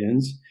by the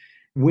ends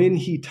when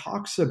he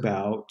talks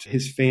about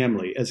his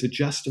family as a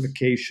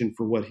justification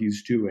for what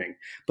he's doing.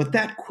 But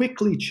that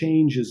quickly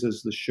changes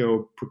as the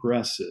show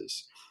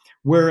progresses,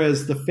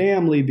 whereas the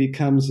family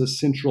becomes a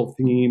central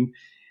theme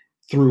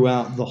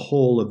throughout the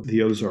whole of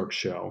the Ozark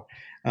show.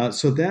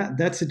 So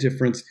that's a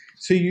difference.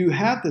 So you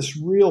have this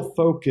real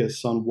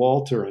focus on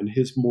Walter and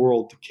his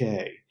moral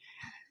decay.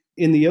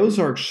 In the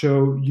Ozark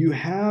show, you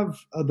have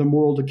the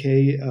moral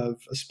decay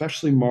of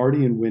especially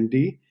Marty and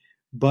Wendy,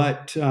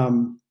 but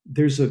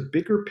there's a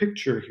bigger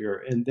picture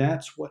here, and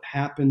that's what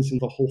happens in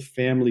the whole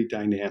family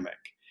dynamic.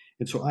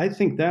 And so I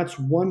think that's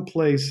one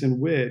place in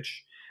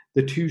which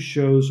the two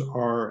shows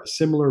are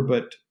similar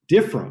but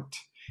different,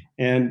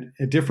 and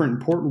in different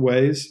important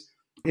ways,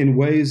 in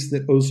ways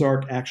that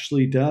Ozark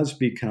actually does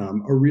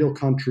become a real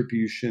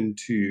contribution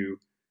to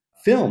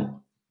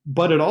film.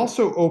 But it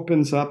also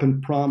opens up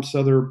and prompts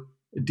other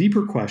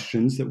deeper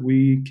questions that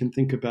we can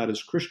think about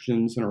as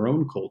Christians in our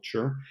own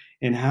culture,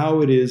 and how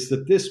it is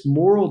that this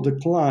moral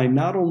decline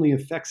not only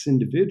affects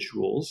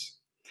individuals,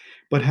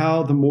 but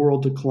how the moral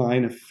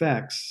decline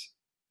affects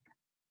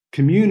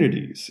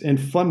communities,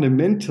 and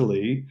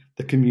fundamentally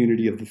the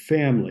community of the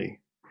family.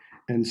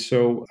 And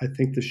so I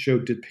think the show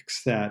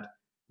depicts that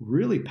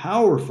really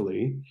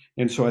powerfully.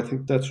 And so I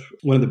think that's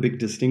one of the big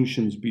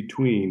distinctions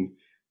between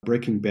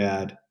Breaking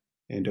Bad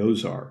and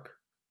Ozark.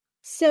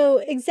 So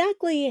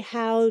exactly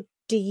how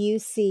do you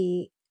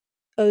see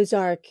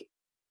Ozark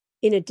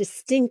in a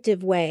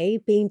distinctive way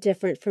being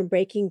different from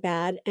Breaking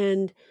Bad,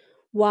 and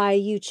why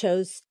you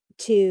chose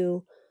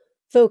to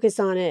focus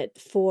on it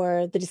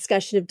for the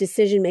discussion of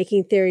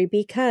decision-making theory?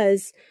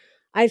 Because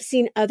I've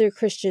seen other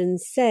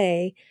Christians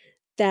say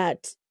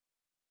that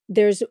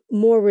there's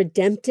more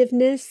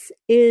redemptiveness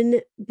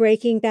in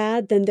Breaking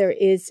Bad than there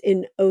is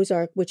in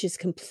Ozark, which is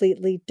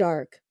completely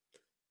dark.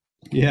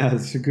 Yeah,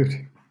 that's a good.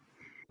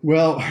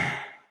 Well,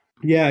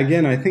 yeah,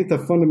 again, I think the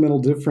fundamental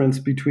difference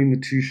between the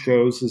two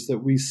shows is that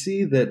we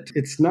see that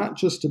it's not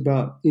just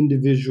about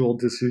individual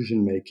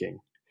decision making.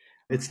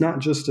 It's not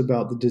just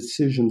about the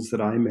decisions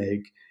that I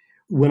make.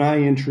 When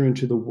I enter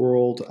into the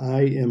world,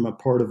 I am a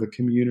part of a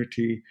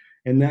community,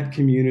 and that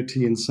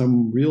community in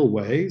some real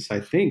ways, I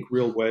think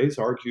real ways,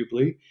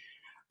 arguably,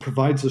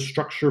 provides a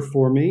structure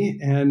for me.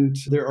 And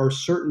there are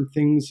certain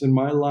things in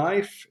my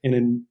life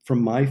and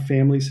from my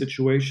family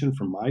situation,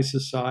 from my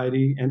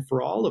society, and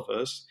for all of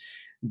us,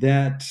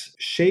 that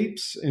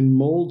shapes and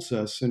molds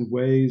us in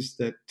ways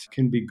that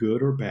can be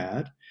good or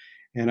bad.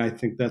 And I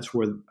think that's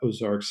where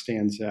Ozark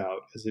stands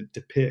out, as it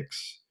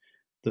depicts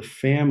the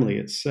family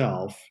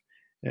itself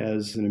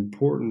as an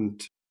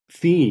important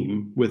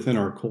theme within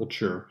our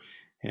culture,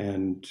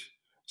 and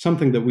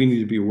something that we need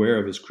to be aware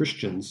of as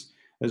Christians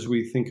as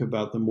we think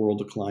about the moral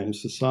decline of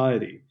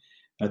society.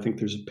 I think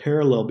there's a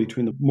parallel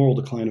between the moral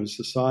decline of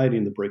society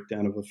and the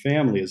breakdown of a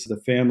family, as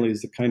the family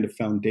is the kind of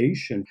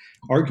foundation,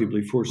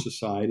 arguably, for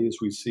society, as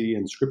we see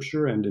in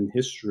Scripture and in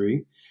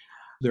history.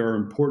 There are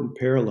important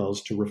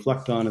parallels to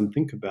reflect on and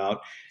think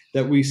about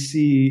that we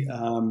see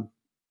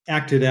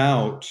acted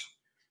out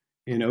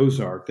in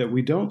Ozark that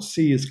we don't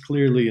see as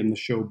clearly in the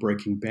show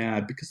Breaking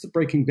Bad, because the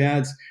Breaking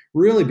Bad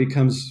really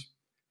becomes,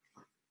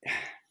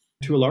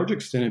 to a large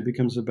extent, it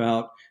becomes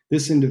about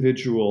this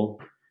individual,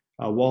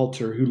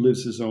 Walter, who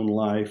lives his own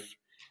life,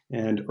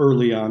 and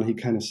early on he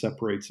kind of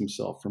separates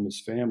himself from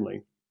his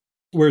family.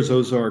 Whereas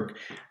Ozark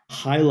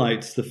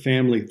highlights the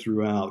family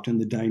throughout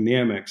and the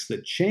dynamics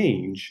that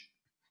change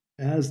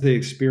as they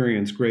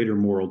experience greater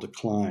moral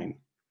decline.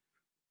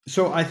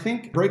 So I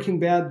think Breaking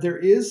Bad, there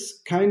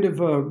is kind of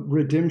a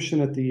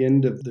redemption at the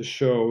end of the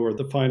show, or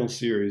the final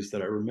series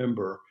that I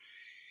remember,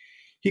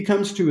 he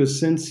comes to his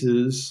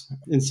senses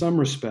in some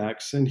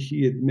respects, and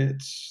he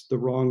admits the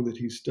wrong that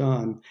he's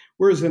done.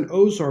 Whereas in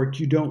Ozark,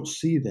 you don't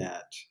see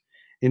that.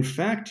 In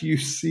fact, you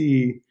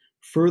see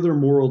further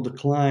moral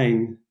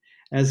decline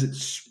as it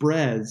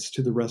spreads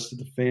to the rest of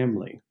the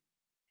family.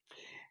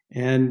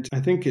 And I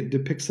think it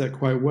depicts that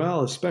quite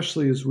well,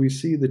 especially as we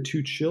see the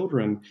two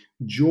children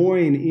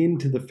join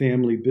into the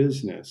family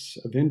business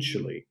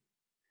eventually.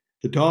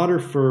 The daughter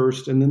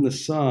first, and then the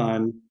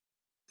son.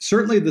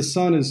 Certainly the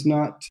son is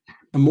not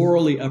a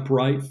morally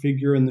upright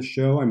figure in the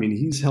show. I mean,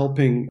 he's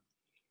helping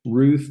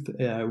Ruth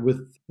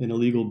with an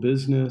illegal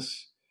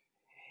business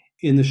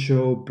in the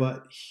show,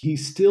 but he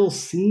still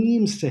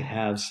seems to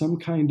have some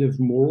kind of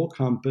moral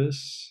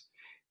compass.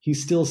 He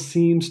still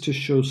seems to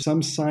show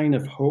some sign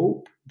of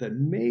hope that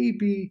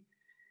maybe,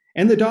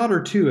 and the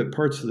daughter too, at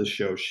parts of the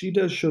show, she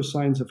does show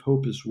signs of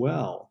hope as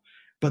well.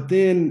 But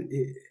then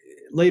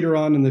later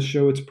on in the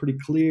show, it's pretty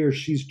clear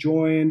she's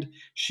joined.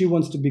 She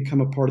wants to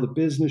become a part of the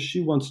business.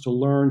 She wants to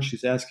learn.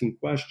 She's asking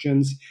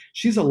questions.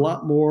 She's a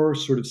lot more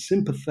sort of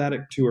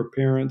sympathetic to her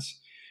parents,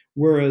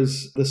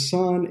 whereas the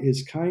son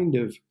is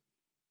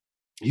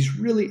he's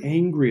really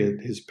angry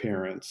at his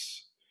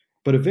parents,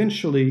 but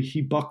eventually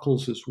he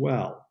buckles as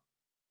well.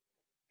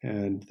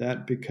 And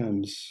that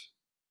becomes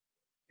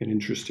an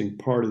interesting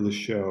part of the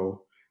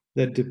show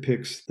that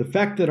depicts the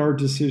fact that our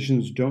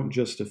decisions don't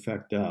just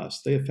affect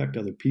us, they affect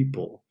other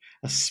people,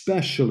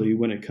 especially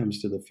when it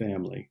comes to the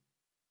family.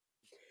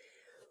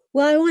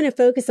 Well, I want to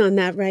focus on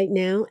that right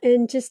now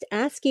and just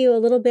ask you a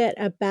little bit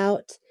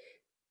about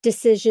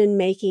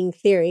decision-making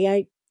theory.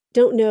 I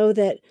don't know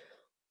that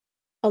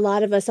a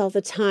lot of us all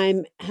the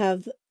time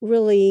have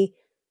really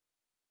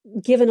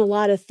given a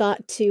lot of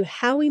thought to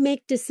how we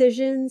make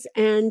decisions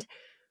and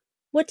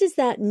what does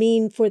that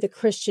mean for the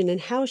Christian,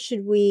 and how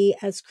should we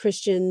as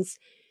Christians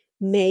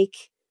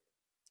make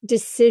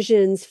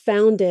decisions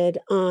founded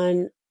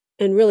on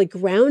and really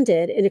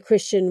grounded in a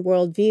Christian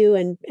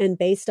worldview and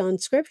based on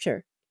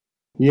Scripture?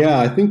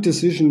 Yeah, I think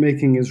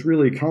decision-making is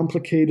really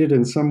complicated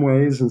in some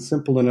ways and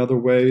simple in other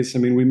ways. I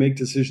mean, we make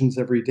decisions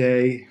every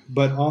day,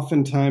 but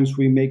oftentimes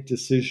we make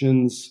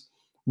decisions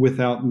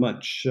without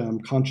much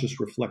conscious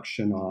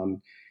reflection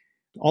on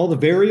all the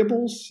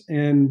variables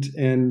and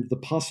the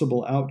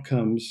possible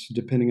outcomes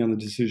depending on the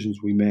decisions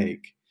we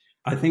make.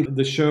 I think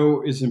the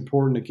show is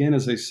important, again,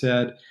 as I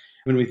said,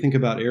 when we think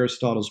about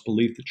Aristotle's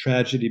belief that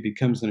tragedy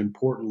becomes an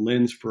important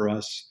lens for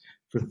us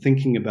for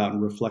thinking about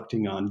and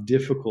reflecting on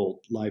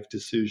difficult life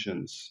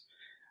decisions.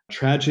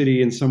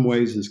 Tragedy in some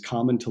ways is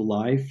common to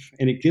life,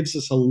 and it gives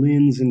us a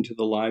lens into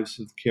the lives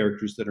of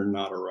characters that are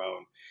not our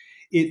own.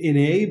 It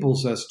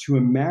enables us to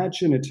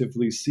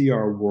imaginatively see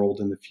our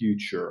world in the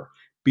future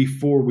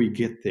before we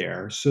get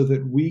there so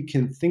that we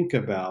can think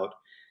about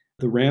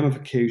the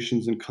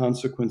ramifications and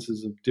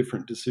consequences of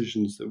different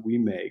decisions that we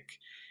make.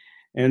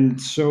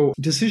 And so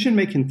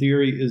decision-making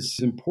theory is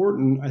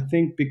important, I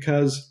think,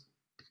 because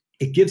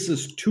it gives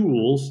us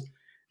tools,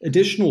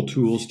 additional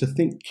tools to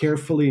think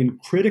carefully and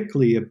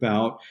critically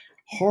about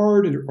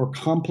hard or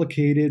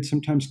complicated,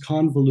 sometimes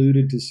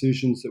convoluted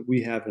decisions that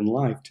we have in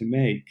life to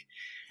make.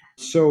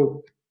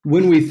 So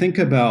when we think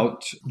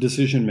about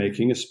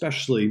decision-making,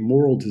 especially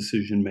moral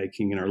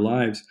decision-making in our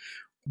lives,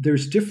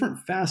 there's different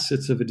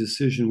facets of a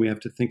decision we have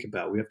to think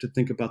about. We have to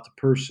think about the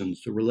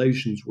persons, the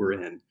relations we're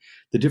in,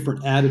 the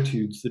different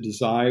attitudes, the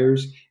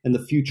desires, and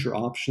the future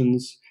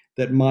options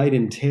that might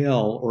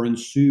entail or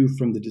ensue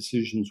from the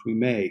decisions we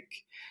make.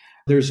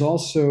 There's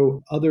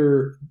also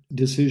other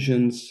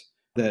decisions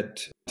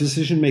that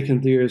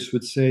decision-making theorists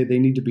would say they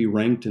need to be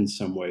ranked in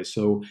some way.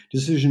 So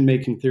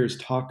decision-making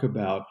theorists talk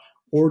about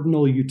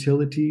ordinal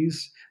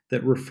utilities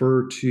that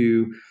refer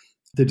to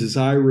the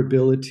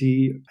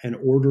desirability and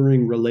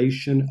ordering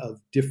relation of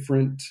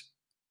different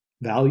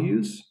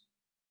values.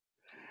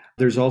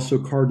 There's also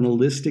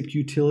cardinalistic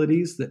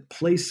utilities that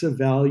place a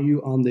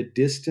value on the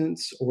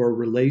distance or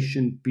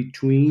relation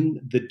between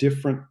the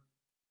different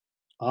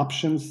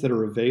options that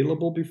are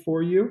available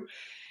before you.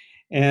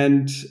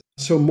 And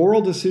so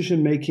moral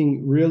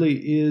decision-making really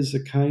is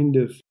a kind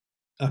of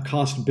a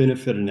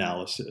cost-benefit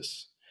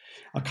analysis.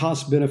 A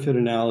cost-benefit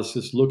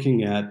analysis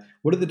looking at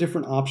what are the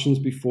different options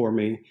before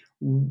me,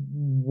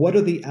 what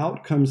are the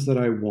outcomes that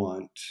I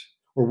want,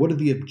 or what are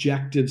the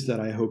objectives that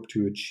I hope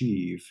to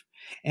achieve,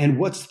 and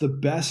what's the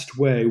best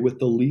way with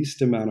the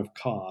least amount of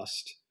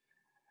cost,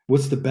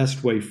 what's the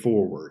best way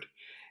forward.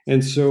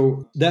 And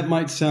so that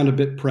might sound a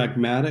bit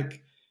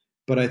pragmatic,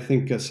 but I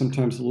think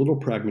sometimes a little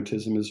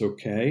pragmatism is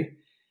okay.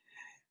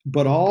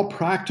 But all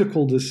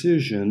practical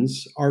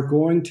decisions are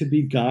going to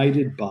be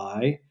guided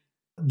by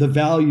the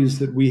values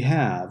that we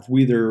have,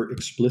 whether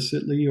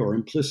explicitly or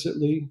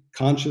implicitly,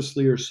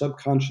 consciously or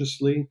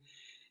subconsciously.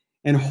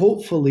 And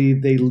hopefully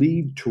they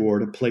lead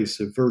toward a place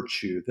of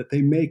virtue, that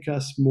they make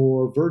us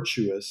more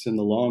virtuous in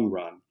the long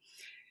run.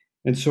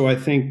 And so I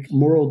think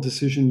moral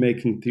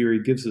decision-making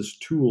theory gives us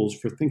tools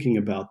for thinking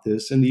about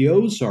this. And the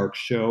Ozark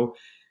show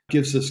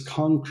gives us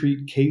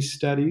concrete case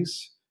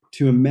studies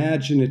to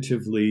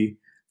imaginatively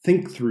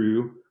think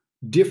through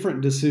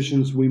different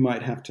decisions we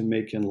might have to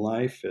make in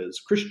life as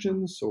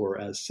Christians or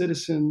as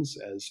citizens,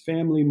 as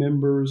family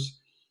members,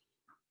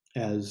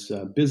 as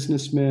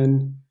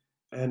businessmen.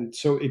 And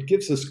so it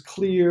gives us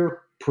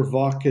clear,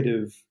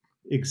 provocative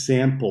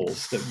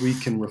examples that we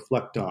can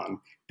reflect on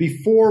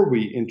before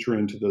we enter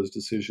into those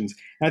decisions.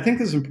 And I think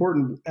this is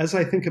important as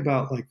I think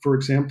about, like, for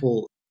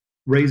example,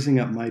 raising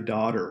up my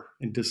daughter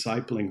and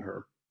discipling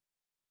her.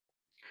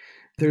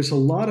 There's a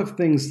lot of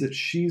things that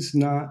she's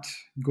not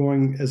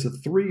going, as a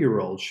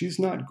 3-year-old, she's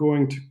not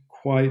going to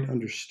quite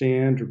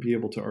understand or be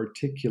able to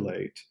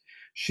articulate.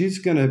 She's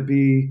going to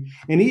be,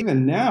 and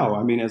even now,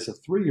 I mean, as a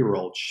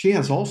 3-year-old, she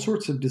has all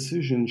sorts of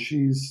decisions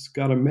she's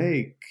got to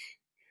make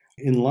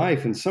in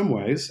life in some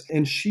ways,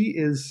 and she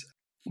is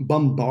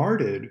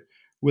bombarded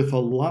with a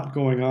lot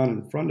going on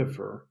in front of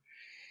her.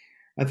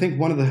 I think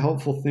one of the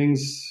helpful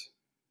things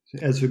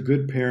as a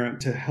good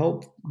parent to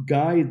help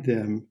guide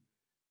them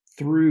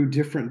through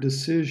different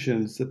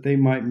decisions that they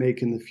might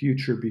make in the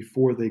future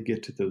before they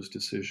get to those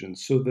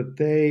decisions, so that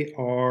they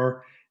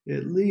are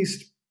at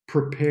least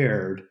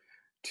prepared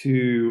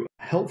to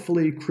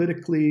helpfully,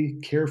 critically,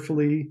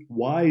 carefully,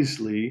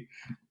 wisely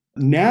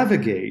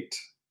navigate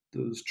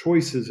those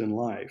choices in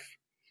life.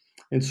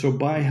 And so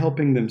by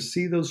helping them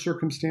see those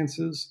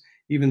circumstances,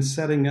 even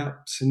setting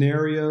up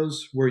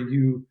scenarios where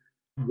you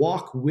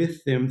walk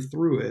with them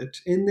through it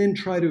and then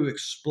try to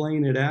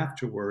explain it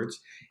afterwards,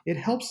 it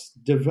helps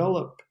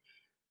develop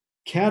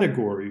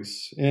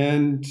categories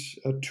and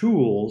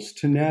tools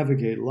to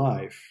navigate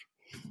life.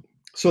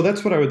 So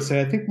that's what I would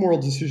say. I think moral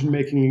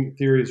decision-making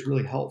theory is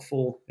really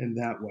helpful in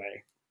that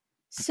way.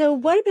 So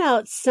what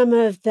about some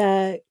of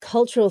the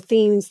cultural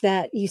themes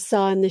that you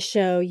saw in the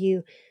show?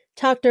 You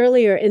talked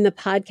earlier in the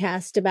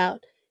podcast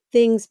about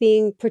things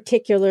being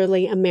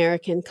particularly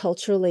American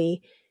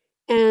culturally.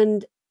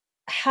 And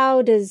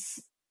how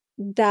does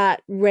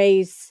that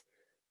raise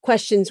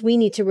questions we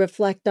need to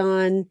reflect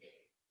on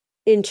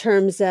in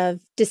terms of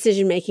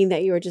decision-making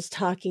that you were just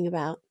talking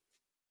about?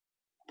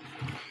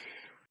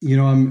 You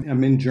know,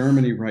 I'm in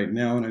Germany right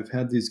now, and I've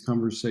had these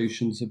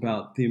conversations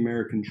about the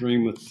American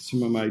dream with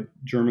some of my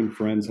German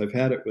friends. I've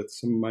had it with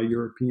some of my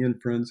European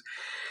friends.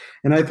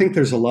 And I think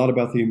there's a lot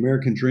about the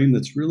American dream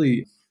that's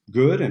really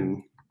good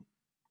and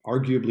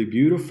arguably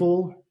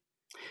beautiful.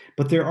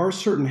 But there are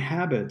certain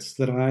habits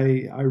that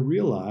I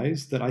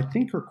realize that I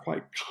think are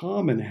quite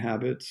common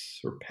habits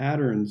or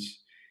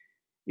patterns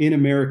in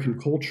American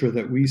culture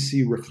that we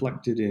see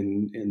reflected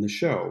in the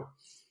show.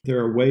 There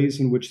are ways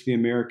in which the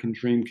American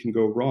dream can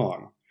go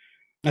wrong.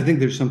 I think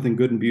there's something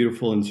good and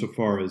beautiful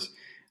insofar as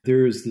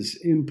there is this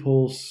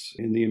impulse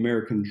in the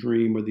American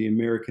dream or the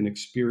American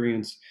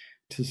experience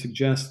to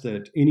suggest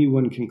that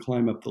anyone can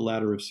climb up the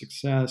ladder of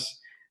success,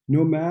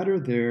 no matter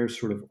their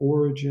sort of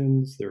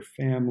origins, their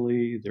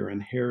family, their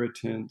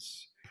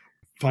inheritance,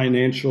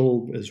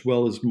 financial as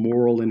well as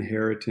moral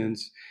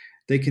inheritance.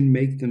 They can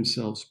make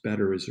themselves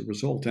better as a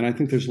result. And I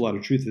think there's a lot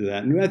of truth to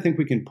that. And I think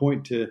we can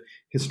point to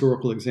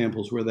historical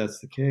examples where that's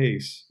the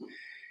case.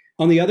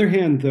 On the other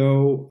hand,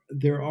 though,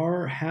 there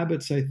are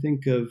habits, I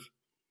think, of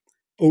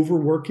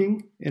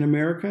overworking in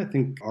America. I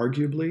think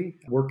arguably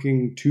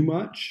working too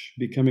much,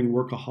 becoming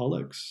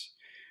workaholics.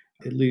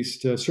 At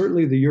least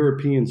certainly the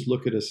Europeans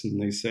look at us and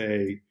they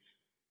say,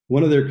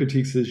 one of their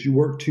critiques is you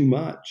work too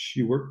much,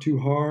 you work too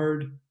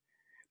hard.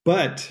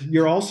 But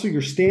your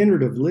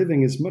standard of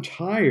living is much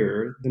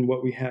higher than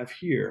what we have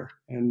here.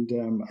 And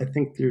I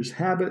think there's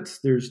habits,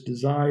 there's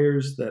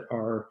desires that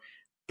are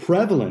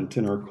prevalent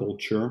in our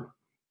culture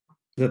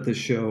that the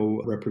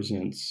show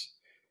represents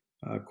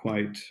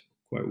quite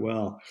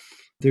well.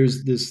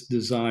 There's this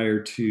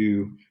desire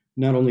to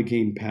not only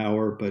gain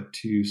power, but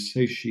to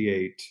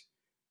satiate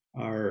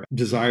our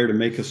desire to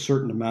make a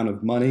certain amount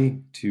of money,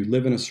 to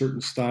live in a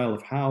certain style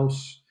of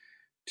house,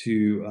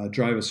 to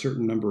drive a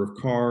certain number of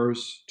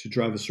cars, to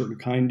drive a certain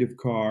kind of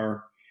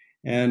car.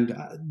 And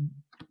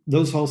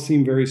those all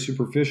seem very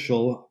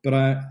superficial, but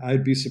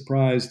I'd be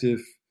surprised if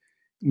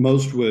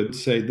most would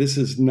say this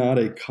is not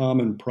a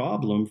common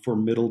problem for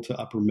middle to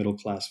upper middle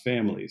class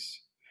families.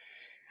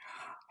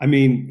 I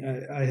mean,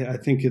 I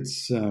think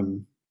it's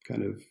kind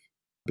of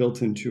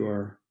built into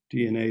our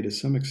DNA to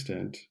some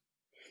extent.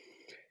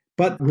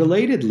 But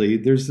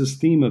relatedly, there's this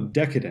theme of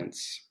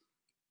decadence.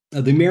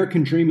 The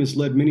American dream has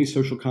led many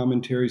social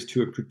commentaries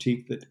to a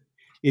critique that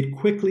it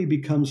quickly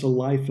becomes a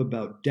life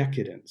about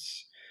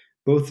decadence,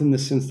 both in the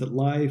sense that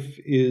life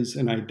is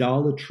an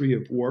idolatry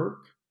of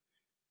work,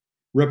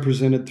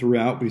 represented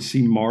throughout. We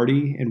see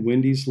Marty and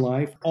Wendy's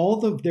life.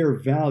 All of their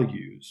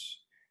values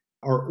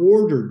are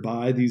ordered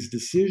by these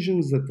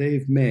decisions that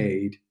they've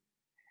made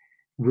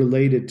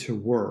related to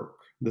work,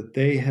 that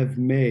they have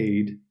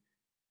made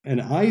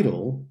an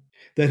idol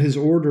that has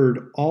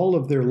ordered all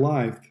of their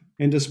life.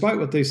 And despite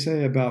what they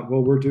say about,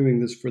 well, we're doing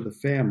this for the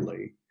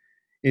family,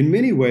 in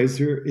many ways,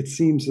 it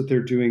seems that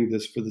they're doing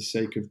this for the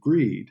sake of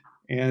greed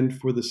and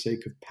for the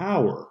sake of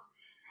power.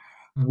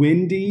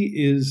 Wendy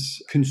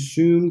is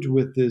consumed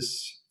with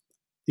this,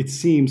 it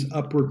seems,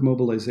 upward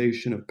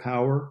mobilization of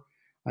power.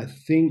 I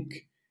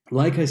think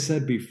like I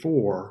said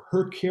before,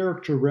 her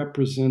character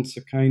represents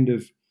a kind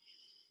of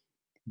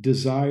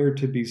desire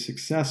to be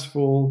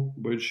successful.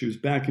 When she was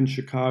back in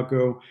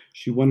Chicago,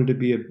 she wanted to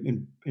be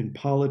in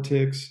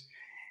politics.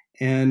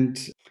 And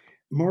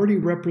Marty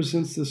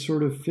represents this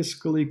sort of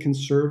fiscally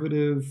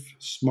conservative,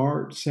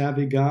 smart,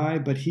 savvy guy,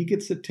 but he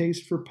gets a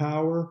taste for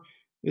power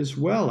as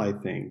well, I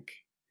think.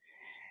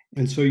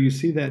 And so you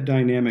see that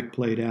dynamic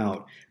played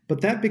out.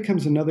 But that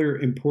becomes another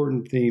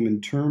important theme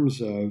in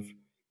terms of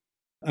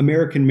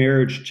American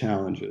marriage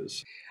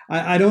challenges.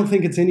 I don't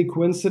think it's any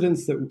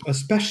coincidence that,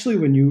 especially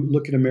when you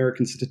look at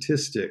American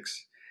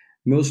statistics,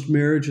 most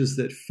marriages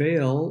that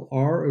fail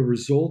are a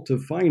result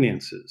of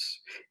finances.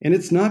 And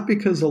it's not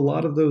because a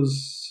lot of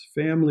those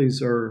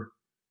families are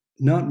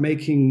not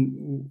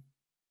making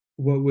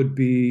what would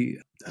be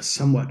a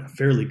somewhat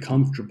fairly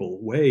comfortable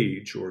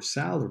wage or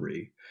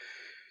salary,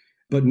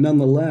 but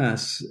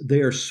nonetheless,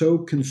 they are so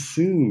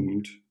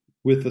consumed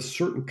with a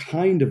certain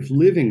kind of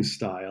living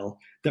style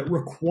that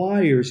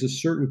requires a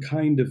certain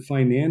kind of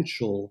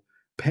financial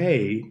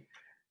pay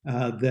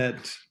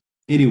that,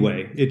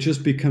 anyway, it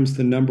just becomes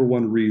the number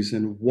one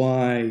reason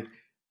why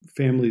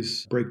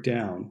families break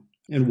down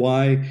and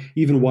why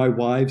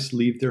wives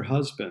leave their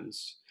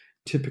husbands.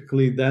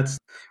 Typically, that's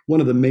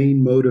one of the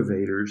main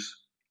motivators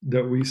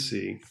that we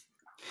see.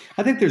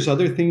 I think there's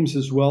other themes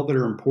as well that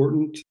are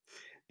important.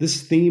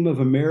 This theme of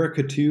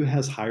America, too,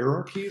 has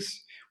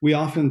hierarchies. We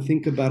often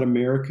think about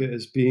America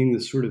as being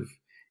this sort of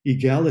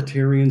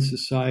egalitarian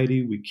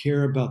society. We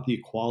care about the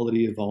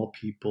equality of all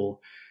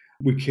people.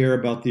 We care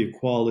about the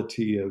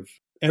equality of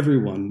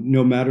everyone,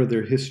 no matter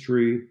their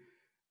history,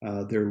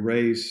 their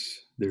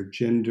race, their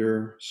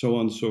gender, so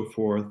on and so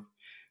forth.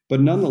 But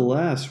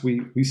nonetheless,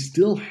 we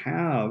still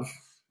have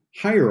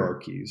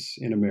hierarchies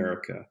in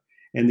America.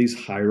 And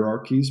these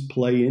hierarchies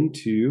play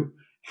into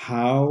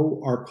how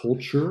our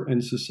culture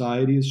and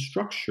society is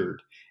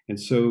structured. And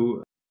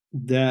so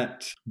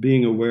that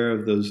being aware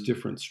of those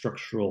different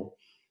structural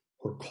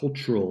or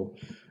cultural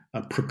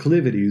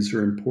proclivities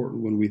are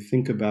important when we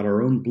think about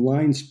our own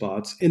blind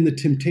spots and the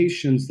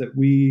temptations that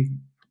we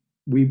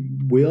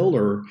will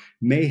or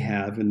may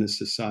have in this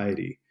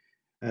society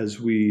as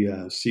we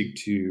seek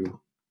to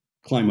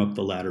climb up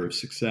the ladder of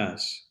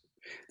success.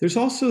 There's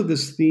also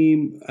this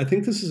theme, I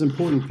think this is an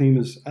important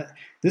theme,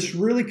 this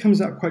really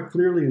comes out quite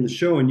clearly in the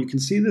show, and you can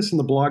see this in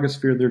the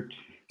blogosphere.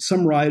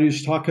 Some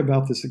writers talk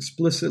about this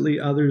explicitly,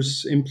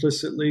 others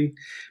implicitly,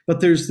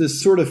 but there's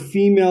this sort of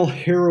female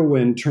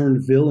heroine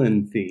turned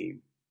villain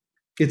theme.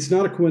 It's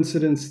not a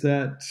coincidence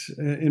that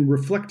in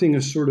reflecting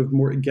a sort of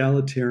more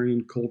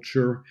egalitarian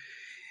culture,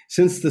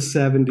 since the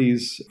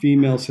 70s,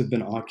 females have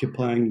been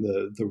occupying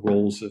the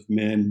roles of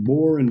men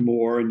more and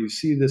more, and you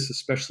see this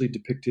especially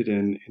depicted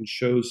in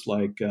shows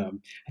like,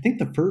 I think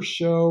the first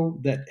show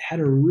that had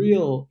a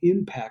real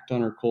impact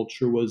on our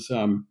culture was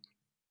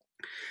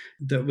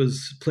that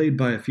was played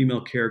by a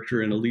female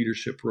character in a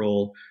leadership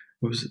role.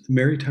 What was it? The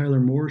Mary Tyler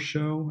Moore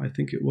Show, I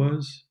think it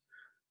was.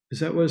 Is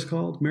that what it's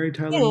called? Mary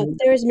Tyler Moore? Yeah,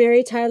 there's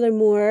Mary Tyler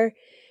Moore,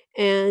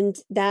 and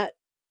that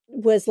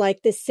was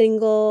like the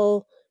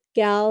single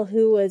gal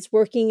who was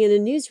working in a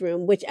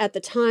newsroom, which at the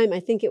time,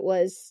 I think it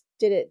was,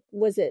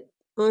 was it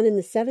on in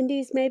the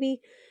 70s maybe?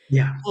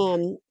 Yeah.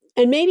 And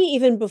maybe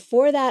even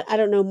before that, I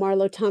don't know,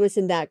 Marlo Thomas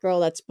and That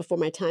Girl, that's before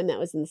my time, that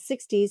was in the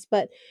 60s,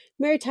 but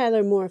Mary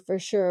Tyler Moore for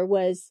sure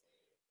was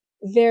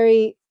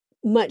very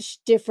much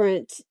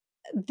different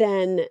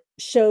than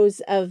shows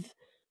of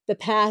the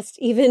past,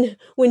 even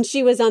when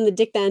she was on the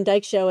Dick Van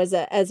Dyke Show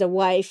as a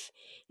wife,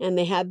 and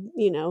they had,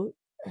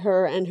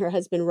 her and her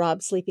husband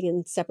Rob sleeping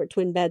in separate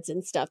twin beds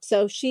and stuff.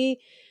 So she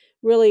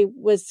really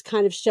was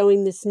kind of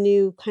showing this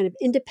new kind of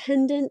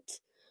independent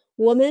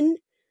woman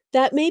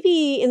that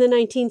maybe in the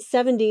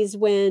 1970s,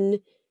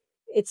 when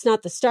it's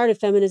not the start of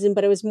feminism,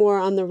 but it was more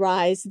on the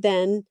rise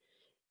then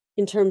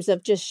in terms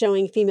of just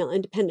showing female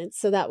independence.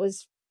 So that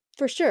was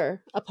for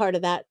sure a part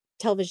of that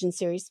television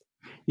series.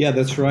 Yeah,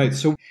 that's right.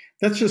 So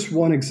that's just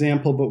one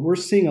example, but we're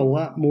seeing a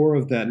lot more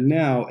of that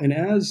now. And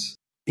as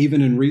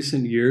even in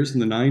recent years, in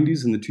the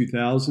 90s and the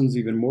 2000s,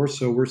 even more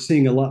so, we're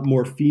seeing a lot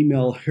more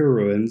female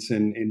heroines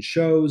in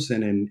shows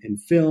and in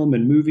film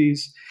and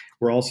movies.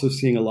 We're also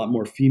seeing a lot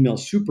more female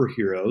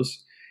superheroes.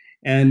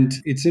 And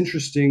it's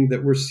interesting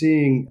that we're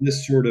seeing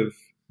this sort of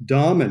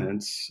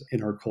dominance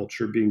in our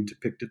culture being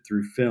depicted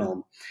through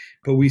film.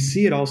 But we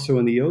see it also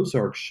in the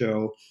Ozark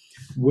show,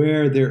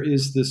 where there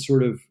is this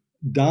sort of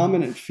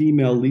dominant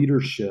female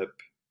leadership.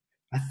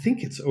 I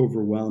think it's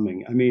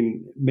overwhelming. I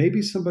mean,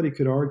 maybe somebody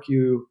could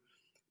argue,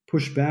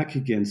 push back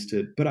against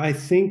it. But I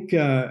think,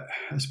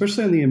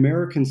 especially on the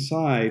American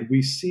side,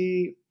 we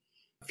see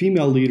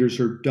female leaders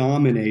are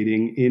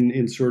dominating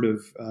in sort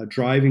of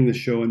driving the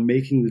show and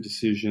making the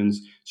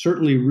decisions.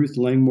 Certainly Ruth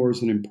Langmore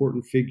is an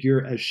important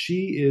figure, as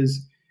she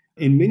is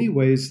in many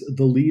ways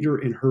the leader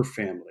in her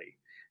family.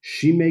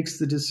 She makes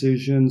the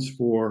decisions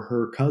for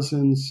her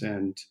cousins,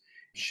 and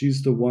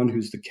she's the one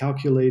who's the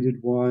calculated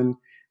one.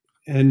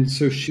 And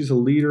so she's a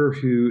leader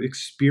who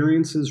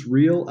experiences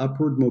real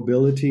upward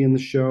mobility in the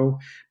show.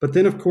 But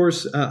then, of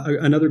course,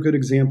 another good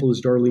example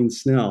is Darlene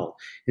Snell.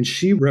 And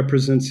she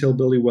represents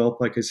hillbilly wealth,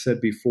 like I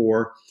said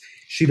before.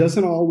 She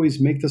doesn't always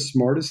make the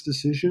smartest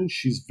decisions.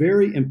 She's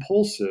very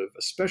impulsive,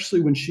 especially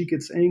when she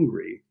gets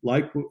angry.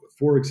 Like,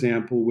 for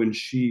example, when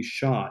she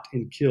shot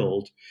and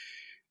killed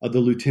the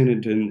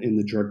lieutenant in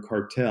the drug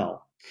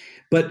cartel.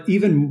 But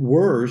even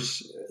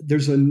worse,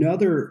 there's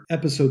another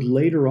episode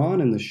later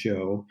on in the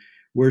show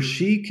where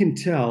she can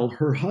tell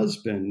her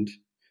husband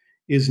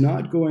is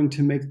not going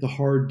to make the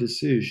hard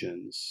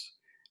decisions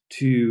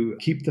to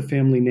keep the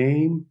family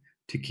name,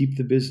 to keep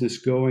the business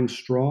going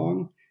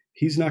strong.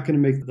 He's not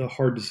going to make the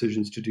hard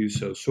decisions to do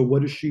so. So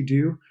what does she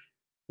do?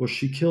 Well,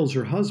 she kills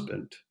her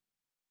husband.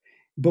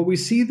 But we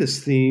see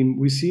this theme.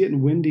 We see it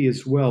in Wendy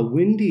as well.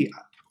 Wendy,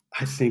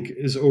 I think,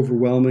 is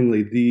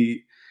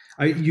overwhelmingly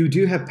you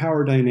do have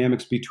power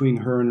dynamics between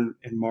her and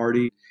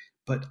Marty,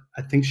 but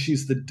I think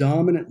she's the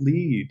dominant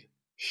lead.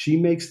 She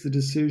makes the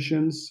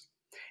decisions.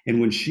 And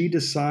when she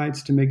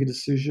decides to make a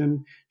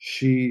decision,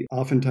 she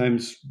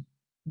oftentimes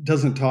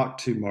doesn't talk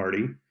to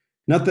Marty.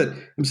 Not that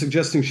I'm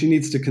suggesting she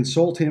needs to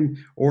consult him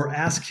or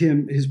ask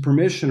him his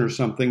permission or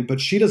something,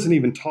 but she doesn't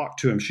even talk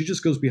to him. She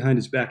just goes behind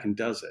his back and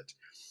does it.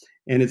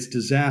 And it's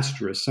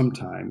disastrous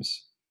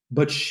sometimes.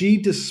 But she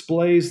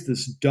displays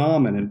this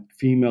dominant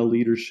female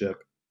leadership.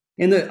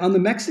 And on the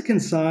Mexican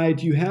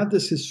side, you have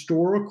this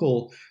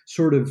historical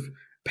sort of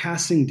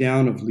passing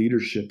down of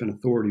leadership and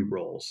authority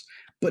roles.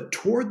 But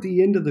toward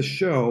the end of the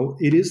show,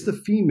 it is the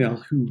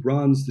female who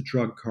runs the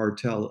drug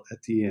cartel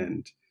at the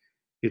end.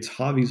 It's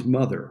Javi's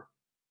mother.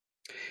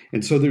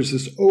 And so there's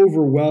this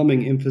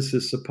overwhelming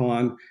emphasis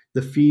upon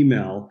the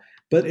female,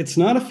 but it's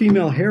not a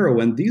female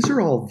heroine. These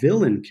are all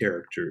villain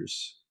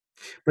characters.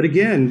 But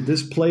again,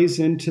 this plays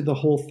into the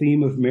whole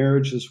theme of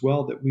marriage as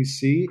well that we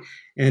see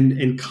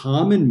and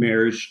common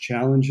marriage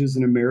challenges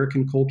in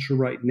American culture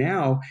right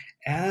now.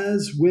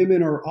 As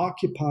women are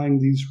occupying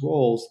these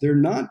roles, they're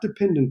not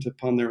dependent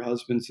upon their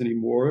husbands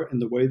anymore in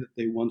the way that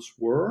they once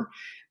were.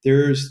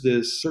 There's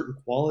this certain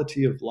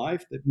quality of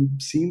life that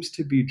seems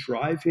to be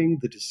driving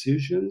the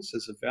decisions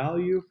as a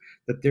value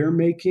that they're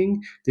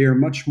making. They are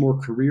much more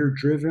career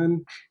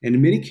driven and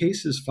in many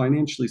cases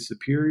financially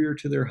superior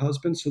to their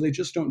husbands, so they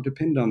just don't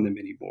depend on them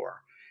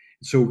anymore.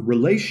 So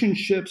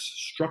relationships,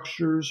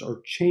 structures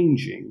are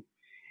changing,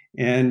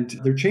 and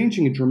they're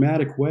changing in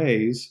dramatic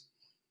ways.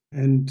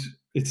 And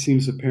it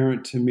seems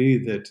apparent to me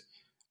that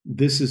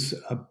this is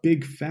a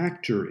big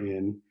factor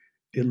in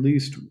at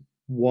least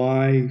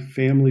why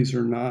families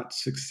are not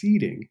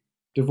succeeding.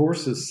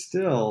 Divorce is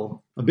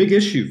still a big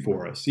issue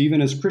for us,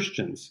 even as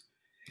Christians.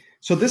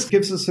 So this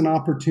gives us an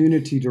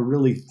opportunity to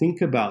really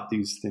think about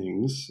these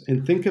things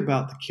and think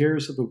about the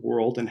cares of the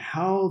world and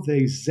how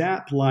they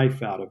zap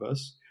life out of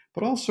us,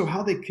 but also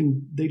how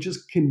they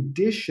just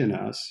condition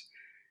us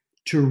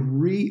to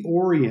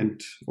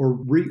reorient or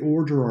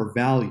reorder our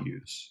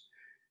values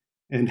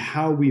and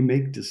how we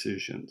make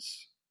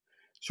decisions.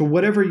 So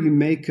whatever you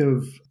make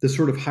of the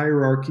sort of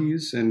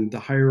hierarchies and the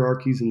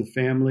hierarchies in the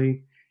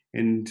family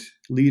and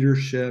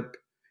leadership,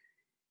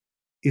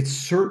 it's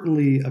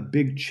certainly a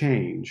big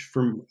change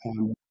from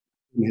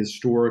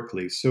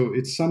historically. So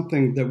it's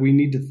something that we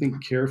need to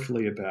think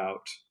carefully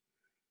about,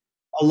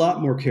 a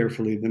lot more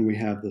carefully than we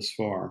have thus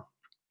far.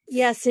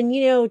 Yes. And,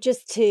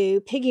 just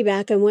to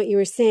piggyback on what you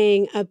were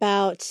saying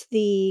about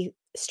the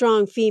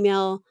strong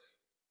female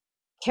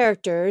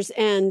characters,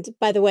 and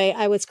by the way,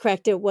 I was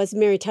correct, it was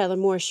Mary Tyler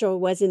Moore's show,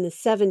 was in the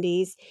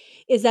 70s,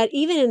 is that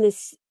even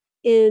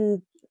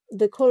in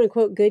the quote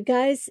unquote good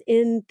guys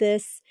in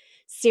this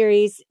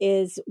series,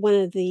 is one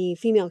of the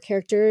female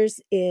characters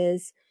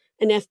is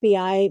an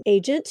FBI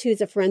agent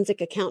who's a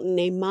forensic accountant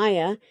named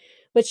Maya,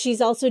 but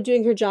she's also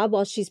doing her job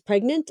while she's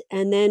pregnant.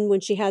 And then when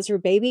she has her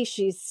baby,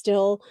 she's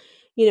still,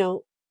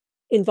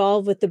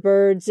 involved with the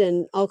birds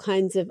and all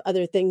kinds of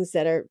other things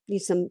that are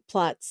some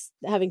plots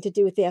having to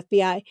do with the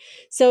FBI.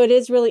 So it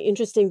is really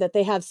interesting that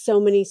they have so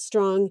many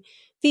strong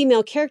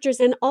female characters.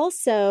 And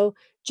also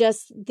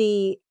just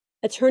the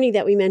attorney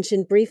that we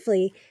mentioned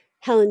briefly,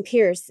 Helen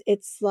Pierce.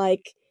 It's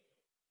like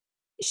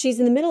she's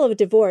in the middle of a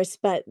divorce,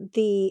 but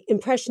the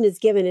impression is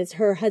given is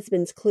her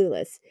husband's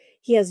clueless.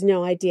 He has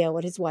no idea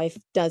what his wife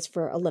does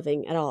for a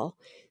living at all.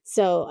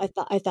 So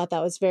I thought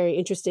that was very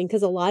interesting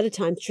because a lot of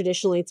times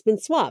traditionally it's been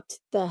swapped.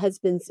 The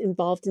husband's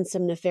involved in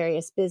some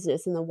nefarious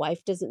business and the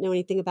wife doesn't know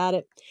anything about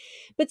it.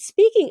 But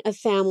speaking of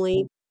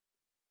family,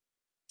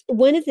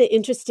 one of the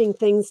interesting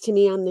things to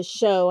me on this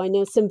show, I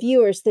know some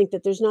viewers think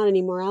that there's not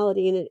any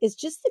morality in it, is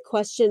just the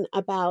question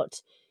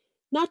about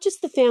not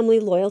just the family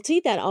loyalty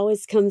that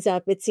always comes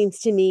up, it seems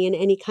to me, in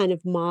any kind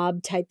of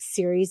mob type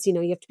series.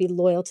 You have to be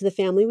loyal to the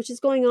family, which is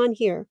going on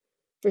here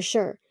for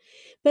sure.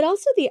 But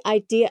also the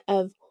idea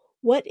of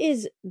what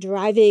is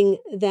driving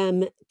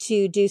them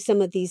to do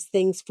some of these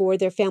things for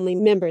their family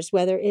members,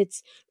 whether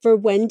it's for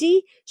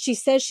Wendy. She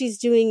says she's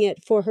doing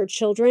it for her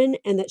children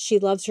and that she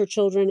loves her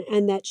children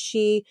and that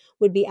she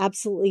would be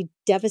absolutely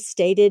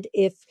devastated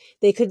if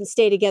they couldn't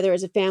stay together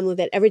as a family,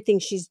 that everything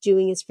she's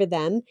doing is for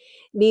them.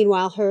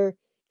 Meanwhile, her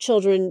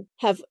children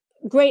have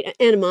great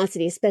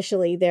animosity,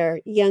 especially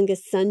their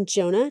youngest son,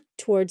 Jonah,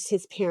 towards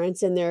his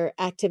parents and their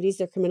activities,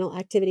 their criminal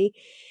activity.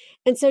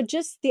 And so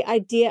just the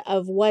idea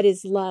of what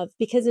is love,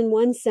 because in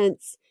one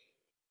sense,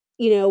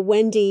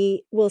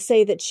 Wendy will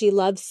say that she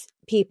loves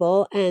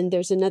people. And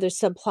there's another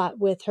subplot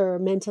with her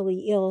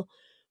mentally ill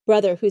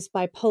brother who's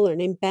bipolar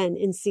named Ben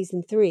in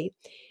season 3.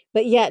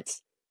 But yet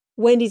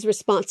Wendy's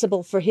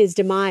responsible for his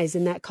demise,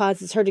 and that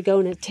causes her to go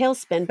in a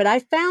tailspin. But I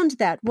found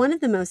that one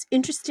of the most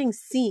interesting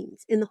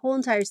scenes in the whole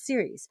entire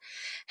series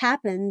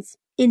happens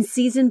in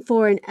season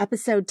 4 in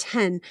episode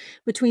 10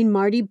 between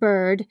Marty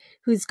Bird,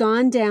 who's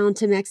gone down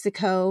to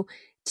Mexico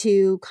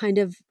to kind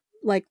of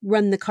like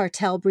run the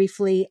cartel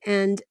briefly,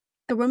 and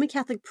a Roman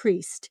Catholic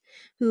priest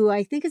who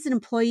I think is an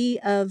employee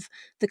of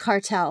the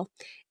cartel.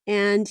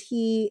 And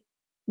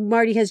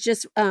Marty has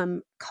just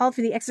called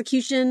for the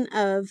execution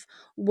of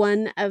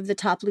one of the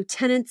top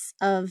lieutenants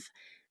of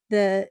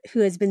who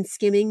has been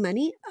skimming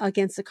money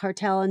against the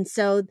cartel. And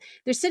so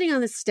they're sitting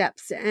on the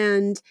steps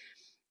and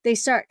they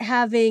start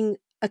having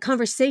a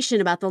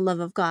conversation about the love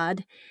of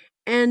God.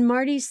 And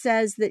Marty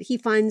says that he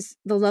finds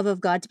the love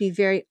of God to be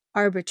very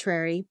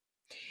arbitrary.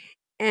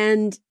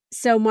 And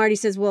so Marty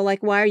says, well,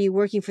 like, why are you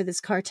working for this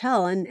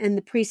cartel? And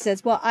the priest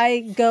says, well,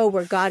 I go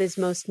where God is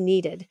most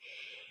needed.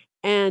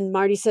 And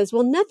Marty says,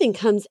 well, nothing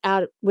comes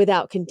out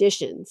without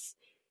conditions.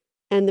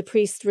 And the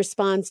priest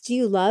responds, do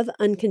you love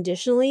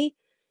unconditionally?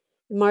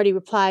 Marty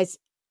replies,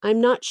 I'm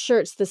not sure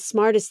it's the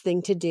smartest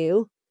thing to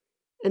do.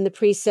 And the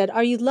priest said,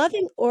 are you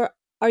loving or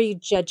are you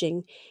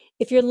judging?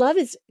 If your love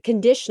is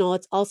conditional,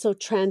 it's also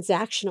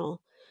transactional.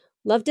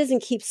 Love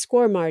doesn't keep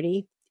score,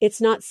 Marty.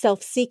 It's not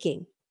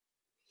self-seeking.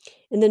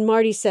 And then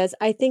Marty says,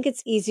 I think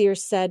it's easier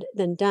said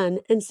than done.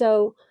 And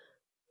so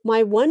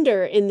my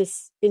wonder in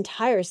this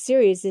entire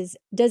series is,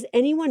 does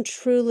anyone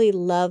truly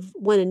love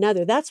one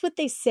another? That's what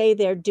they say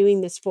they're doing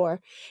this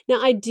for.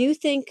 Now, I do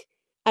think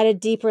at a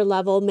deeper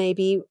level,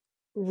 maybe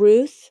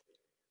Ruth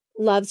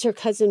loves her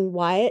cousin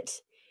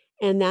Wyatt,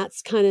 and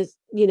that's kind of,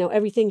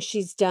 everything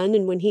she's done.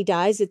 And when he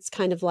dies, it's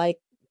kind of like,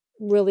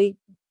 really,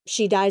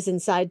 she dies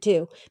inside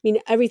too. I mean,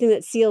 everything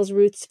that seals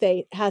Ruth's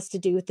fate has to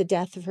do with the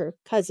death of her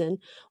cousin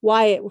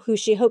Wyatt, who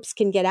she hopes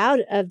can get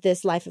out of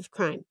this life of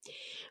crime.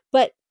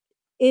 But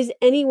is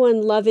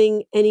anyone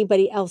loving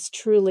anybody else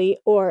truly,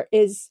 or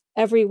is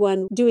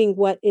everyone doing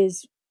what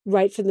is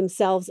right for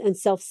themselves and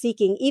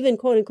self-seeking, even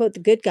quote unquote, the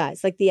good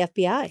guys like the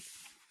FBI?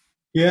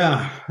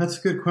 Yeah, that's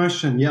a good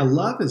question. Yeah,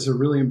 love is a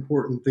really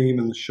important theme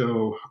in the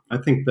show. I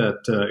think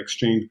that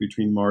exchange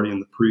between Marty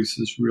and the priest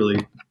is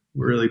really,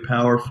 really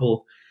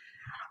powerful.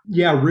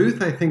 Yeah,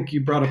 Ruth, I think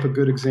you brought up a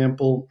good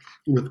example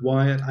with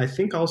Wyatt. I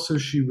think also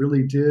she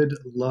really did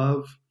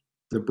love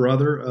the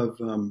brother of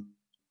Ben.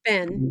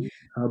 Ben.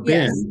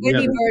 Yes,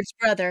 Wendy Bird's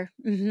brother.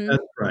 Mm-hmm.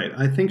 That's right.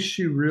 I think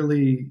she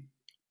really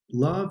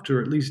loved,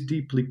 or at least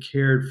deeply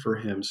cared for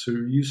him. So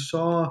you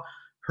saw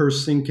her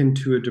sink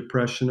into a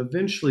depression.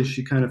 Eventually,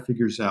 she kind of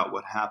figures out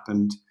what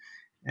happened.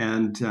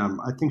 And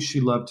I think she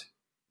loved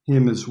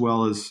him as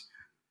well as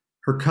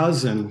her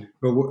cousin.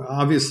 But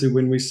obviously,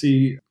 when we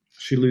see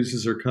she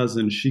loses her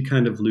cousin, she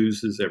kind of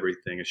loses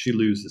everything. She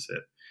loses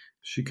it.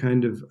 She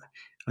kind of,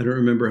 I don't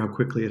remember how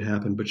quickly it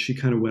happened, but she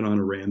kind of went on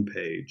a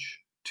rampage,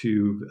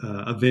 to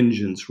a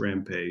vengeance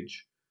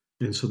rampage.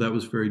 And so that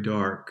was very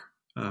dark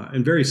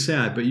and very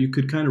sad, but you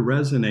could kind of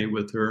resonate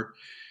with her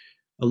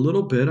a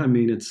little bit. I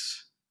mean,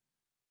 it's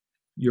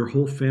your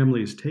whole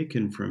family is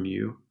taken from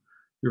you.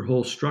 Your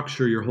whole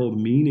structure, your whole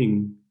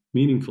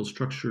meaningful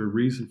structure,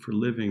 reason for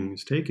living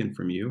is taken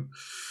from you.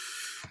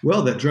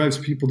 Well, that drives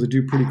people to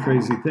do pretty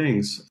crazy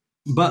things.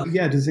 But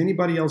yeah, does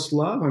anybody else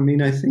love? I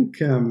mean, I think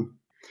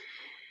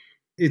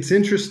it's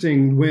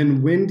interesting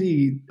when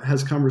Wendy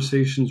has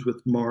conversations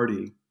with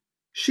Marty.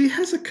 She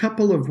has a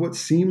couple of what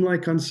seem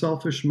like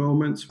unselfish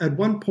moments. At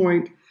one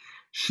point,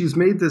 she's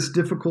made this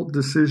difficult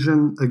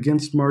decision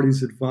against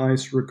Marty's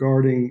advice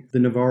regarding the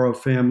Navarro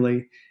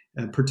family,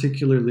 and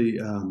particularly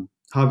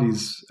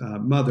Javi's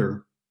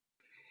mother.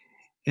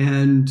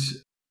 And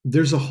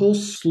there's a whole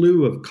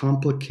slew of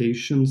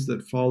complications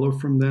that follow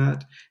from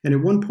that. And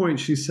at one point,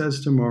 she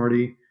says to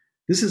Marty,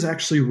 this is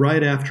actually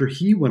right after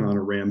he went on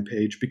a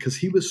rampage, because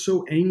he was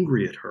so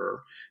angry at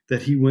her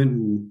that he went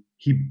and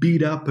he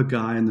beat up a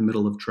guy in the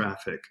middle of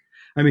traffic.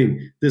 I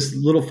mean, this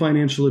little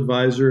financial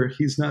advisor,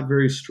 he's not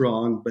very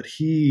strong, but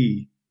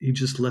he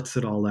just lets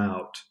it all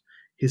out.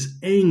 His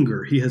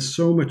anger, he has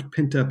so much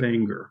pent up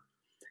anger,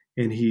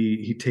 and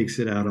he takes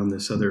it out on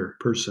this other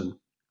person.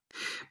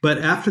 But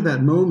after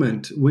that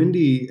moment,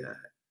 Wendy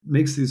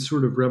makes these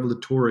sort of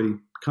revelatory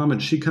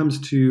comments. She comes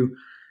to,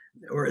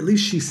 or at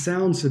least she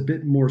sounds a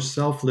bit more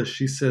selfless.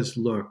 She says,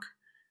 look,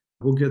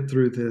 we'll get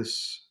through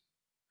this.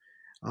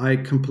 I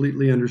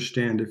completely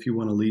understand if you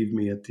want to leave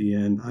me at the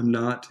end. I'm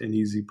not an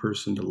easy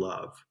person to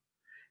love.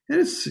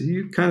 And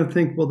you kind of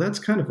think, well, that's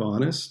kind of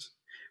honest.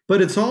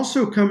 But it's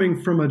also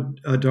coming from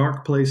a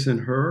dark place in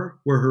her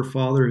where her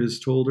father has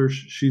told her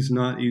she's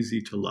not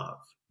easy to love.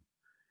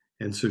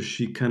 And so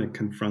she kind of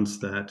confronts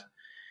that.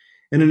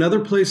 In another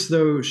place,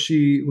 though,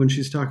 when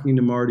she's talking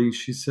to Marty,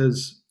 she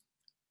says,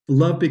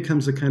 love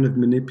becomes a kind of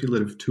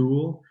manipulative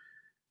tool.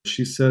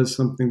 She says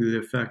something to the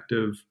effect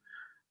of,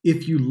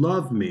 if you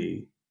love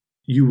me,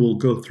 you will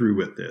go through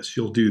with this.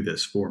 You'll do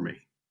this for me.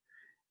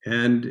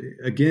 And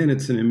again,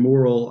 it's an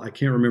immoral, I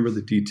can't remember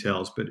the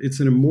details, but it's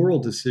an immoral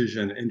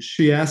decision. And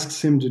she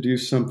asks him to do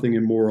something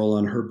immoral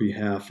on her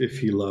behalf if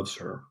he loves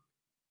her.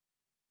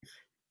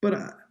 But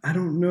I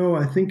don't know.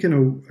 I think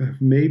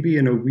maybe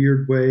in a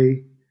weird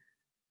way,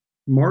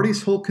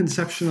 Marty's whole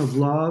conception of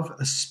love,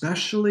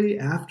 especially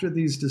after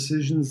these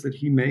decisions that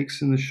he makes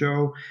in the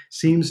show,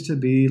 seems to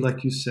be,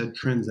 like you said,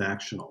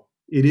 transactional.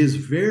 It is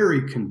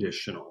very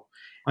conditional.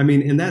 I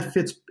mean, and that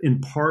fits in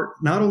part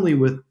not only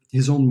with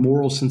his own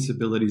moral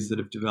sensibilities that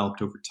have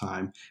developed over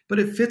time, but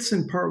it fits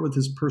in part with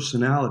his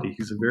personality.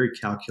 He's a very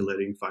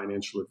calculating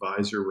financial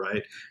advisor,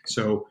 right?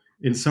 So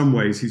in some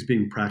ways, he's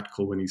being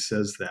practical when he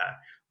says that.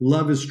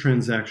 Love is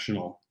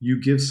transactional.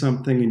 You give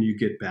something and you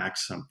get back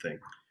something.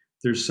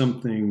 There's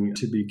something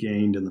to be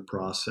gained in the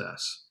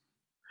process.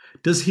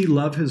 Does he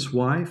love his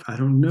wife? I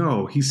don't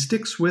know. He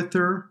sticks with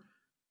her.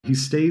 He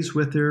stays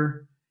with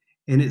her.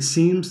 And it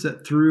seems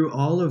that through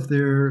all of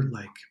their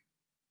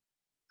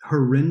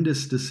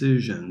horrendous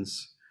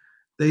decisions,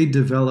 they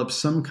develop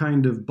some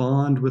kind of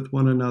bond with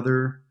one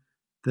another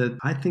that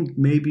I think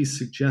may be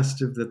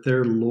suggestive that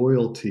their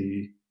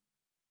loyalty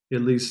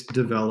at least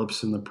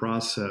develops in the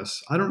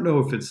process. I don't know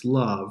if it's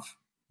love,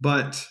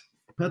 but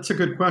that's a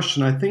good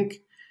question. I think.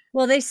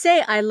 Well, they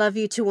say I love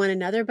you to one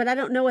another, but I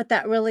don't know what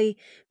that really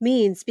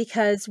means,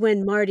 because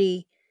when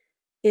Marty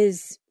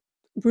is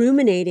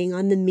ruminating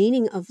on the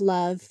meaning of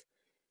love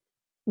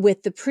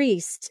with the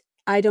priest,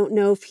 I don't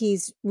know if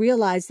he's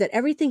realized that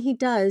everything he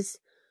does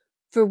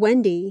for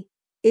Wendy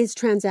is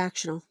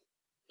transactional.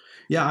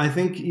 Yeah, I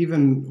think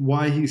even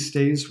why he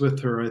stays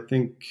with her, I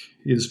think,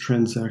 is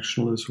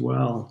transactional as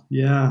well.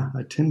 Yeah,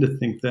 I tend to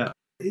think that.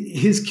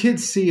 His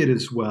kids see it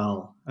as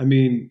well. I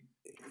mean,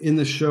 in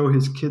the show,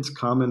 his kids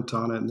comment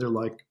on it, and they're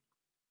like,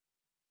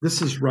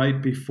 this is right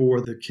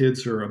before the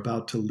kids are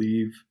about to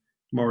leave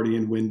Marty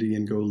and Wendy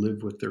and go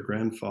live with their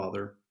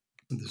grandfather.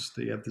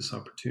 They have this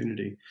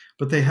opportunity.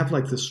 But they have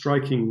like this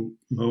striking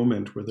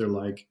moment where they're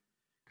like,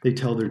 they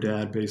tell their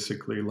dad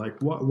basically, like,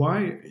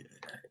 why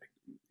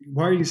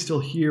are you still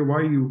here? Why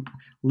are you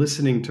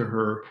listening to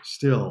her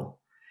still?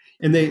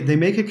 And they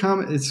make a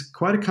comment. It's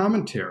quite a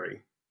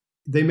commentary.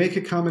 They make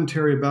a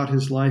commentary about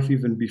his life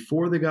even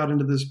before they got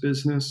into this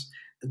business,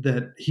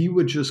 that he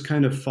would just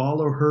kind of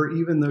follow her,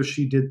 even though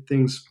she did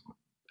things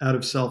out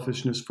of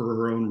selfishness for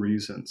her own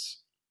reasons.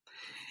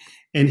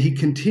 And he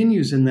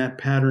continues in that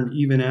pattern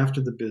even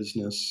after the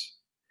business.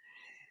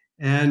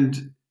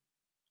 And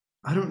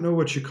I don't know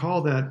what you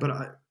call that,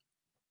 but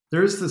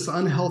there's this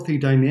unhealthy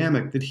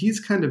dynamic that he's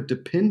kind of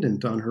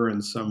dependent on her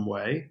in some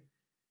way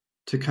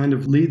to kind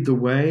of lead the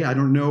way. I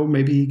don't know,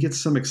 maybe he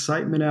gets some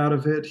excitement out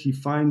of it. He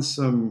finds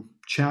some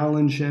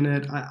challenge in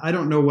it. I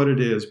don't know what it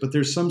is, but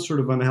there's some sort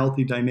of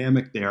unhealthy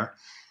dynamic there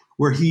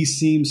where he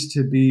seems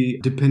to be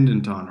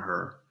dependent on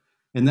her.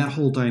 And that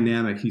whole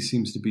dynamic he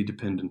seems to be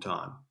dependent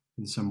on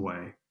in some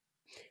way.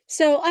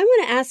 So I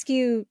want to ask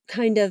you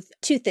kind of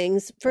two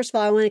things. First of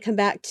all, I want to come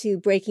back to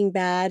Breaking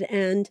Bad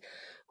and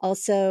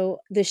also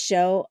the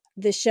show.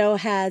 The show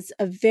has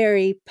a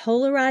very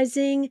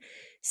polarizing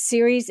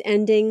series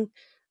ending.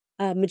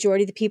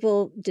 Majority of the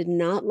people did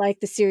not like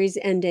the series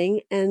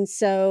ending. And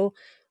so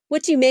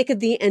what do you make of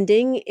the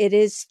ending? It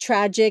is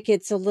tragic.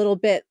 It's a little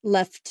bit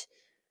left,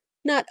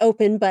 not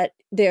open, but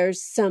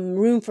there's some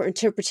room for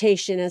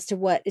interpretation as to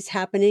what is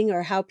happening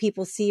or how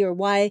people see or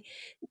why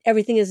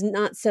everything is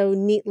not so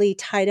neatly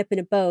tied up in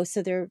a bow.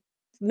 So there are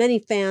many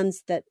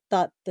fans that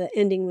thought the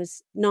ending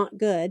was not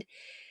good.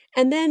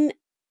 And then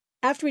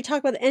after we talk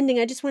about the ending,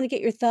 I just want to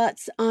get your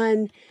thoughts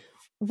on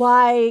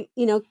why,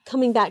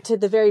 coming back to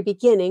the very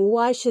beginning,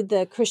 why should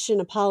the Christian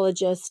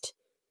apologist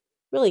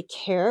really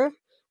care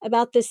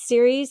about this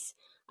series?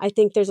 I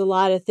think there's a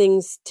lot of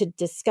things to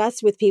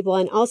discuss with people.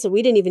 And also,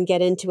 we didn't even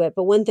get into it.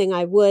 But one thing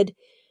I would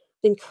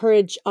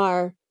encourage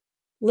our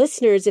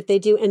listeners, if they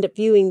do end up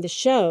viewing the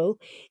show,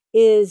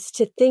 is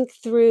to think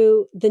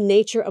through the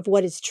nature of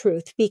what is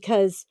truth,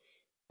 because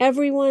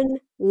everyone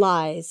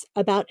lies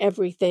about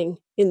everything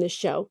in the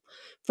show,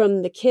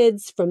 from the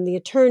kids, from the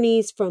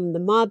attorneys, from the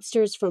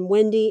mobsters, from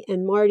Wendy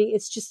and Marty.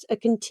 It's just a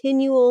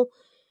continual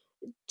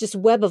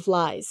web of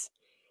lies.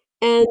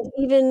 And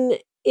even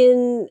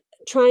in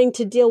trying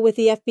to deal with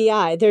the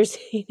FBI, there's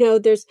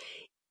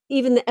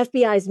even the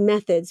FBI's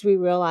methods. We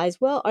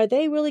realize, well, are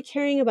they really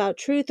caring about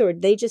truth, or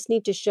they just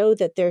need to show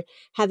that they're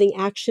having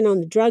action on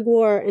the drug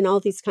war and all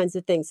these kinds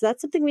of things? So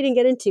that's something we didn't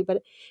get into,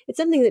 but it's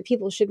something that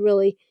people should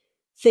really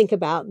think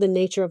about, the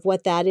nature of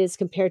what that is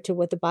compared to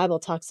what the Bible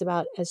talks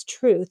about as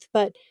truth.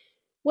 But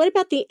What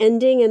about the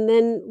ending? And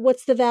then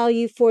what's the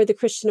value for the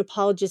Christian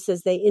apologists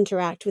as they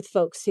interact with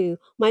folks who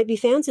might be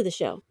fans of the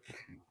show?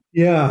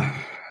 Yeah.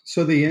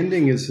 So the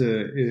ending it's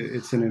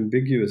an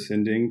ambiguous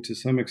ending to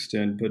some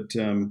extent, but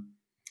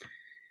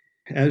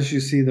as you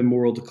see the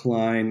moral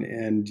decline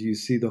and you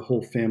see the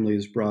whole family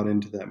is brought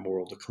into that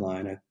moral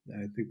decline,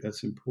 I think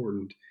that's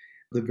important.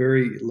 The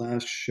very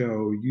last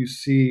show, you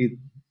see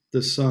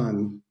the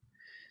son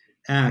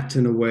act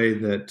in a way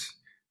that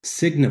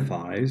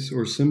signifies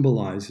or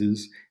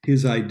symbolizes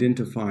his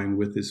identifying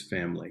with his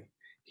family.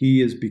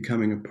 He is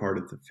becoming a part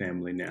of the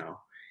family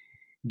now.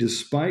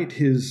 Despite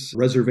his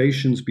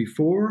reservations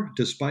before,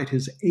 despite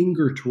his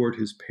anger toward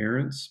his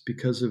parents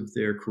because of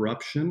their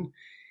corruption,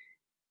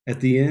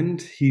 at the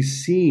end, he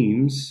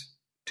seems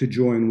to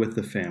join with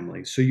the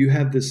family. So you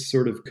have this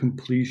sort of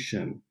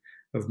completion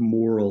of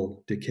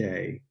moral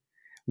decay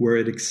where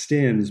it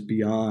extends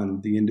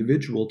beyond the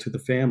individual to the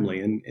family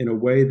in a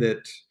way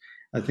that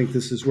I think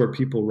this is where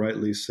people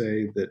rightly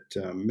say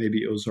that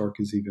maybe Ozark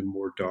is even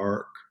more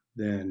dark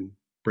than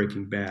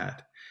Breaking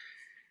Bad.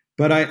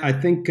 But I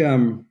think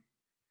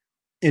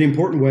in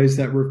important ways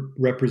that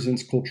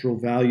represents cultural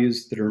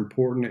values that are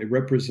important. It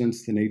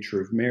represents the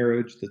nature of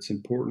marriage that's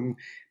important.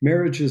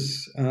 Marriage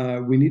is,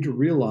 we need to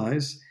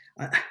realize,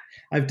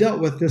 I've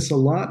dealt with this a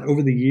lot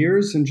over the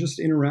years and just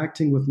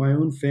interacting with my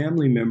own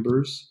family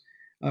members,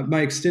 my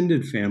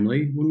extended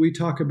family. When we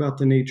talk about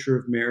the nature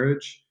of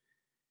marriage,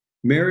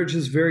 marriage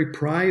is very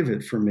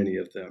private for many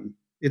of them.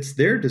 It's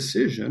their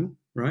decision,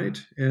 right?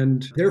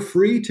 And they're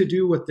free to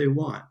do what they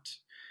want.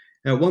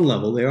 At one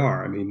level, they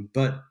are,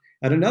 but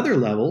at another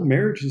level,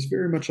 marriage is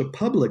very much a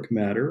public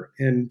matter,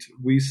 and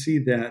we see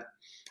that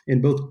in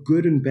both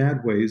good and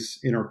bad ways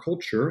in our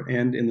culture,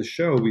 and in the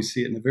show, we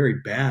see it in a very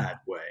bad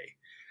way.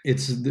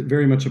 It's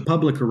very much a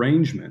public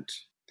arrangement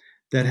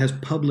that has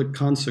public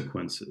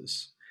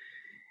consequences.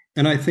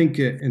 And I think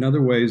in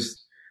other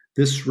ways,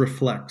 this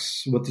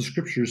reflects what the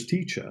scriptures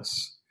teach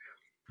us.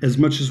 As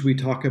much as we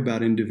talk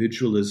about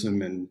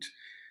individualism and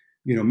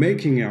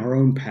making our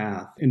own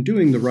path and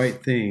doing the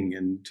right thing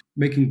and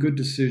making good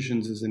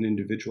decisions as an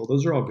individual,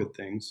 those are all good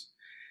things.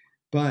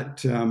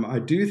 But I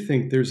do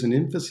think there's an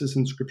emphasis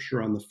in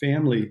Scripture on the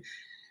family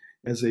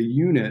as a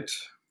unit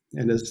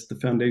and as the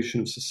foundation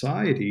of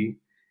society.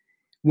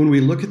 When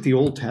we look at the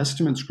Old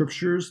Testament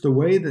Scriptures, the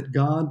way that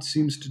God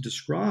seems to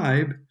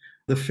describe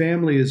the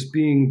family as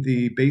being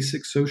the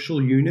basic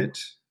social unit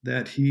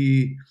that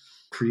He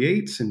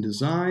creates and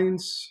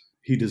designs,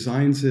 He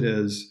designs it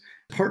as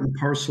part and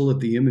parcel of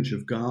the image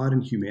of God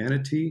and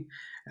humanity.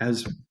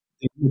 As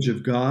the image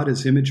of God,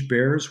 as image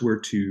bearers, we're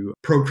to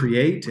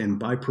procreate, and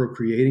by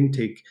procreating,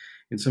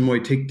 in some way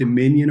take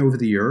dominion over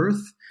the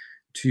earth,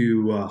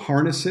 to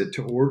harness it,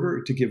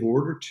 to give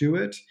order to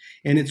it.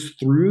 And it's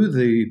through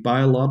the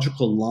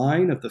biological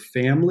line of the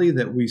family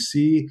that we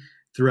see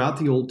throughout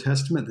the Old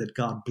Testament that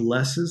God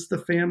blesses the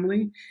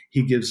family.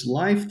 He gives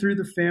life through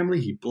the family.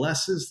 He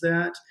blesses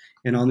that.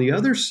 And on the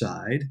other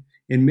side,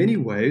 in many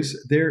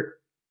ways,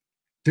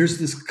 there's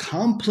this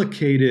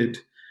complicated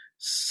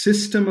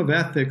system of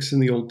ethics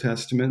in the Old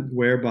Testament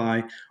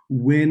whereby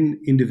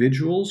when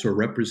individuals or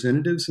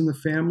representatives in the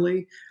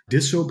family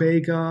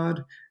disobey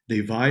God, they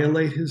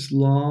violate His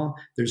law,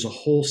 there's a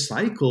whole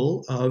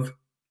cycle of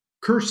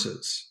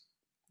curses.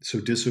 So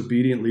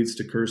disobedience leads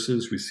to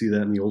curses. We see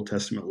that in the Old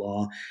Testament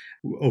law.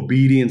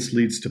 Obedience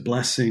leads to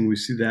blessing. We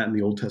see that in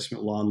the Old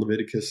Testament law in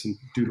Leviticus and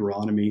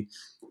Deuteronomy.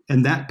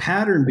 And that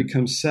pattern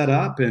becomes set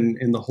up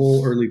in the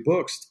whole early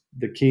books,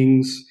 the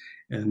Kings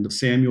and the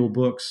Samuel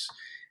books.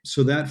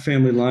 So that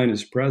family line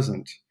is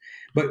present.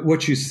 But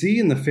what you see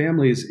in the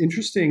family is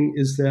interesting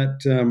is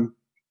that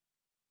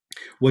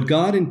what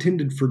God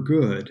intended for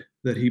good,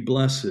 that He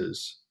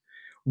blesses,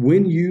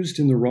 when used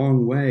in the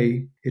wrong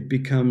way, it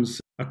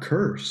becomes a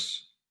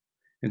curse.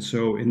 And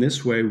so in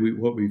this way,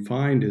 what we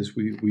find is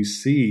we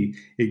see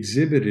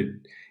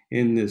exhibited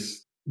in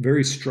this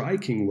very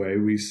striking way,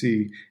 we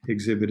see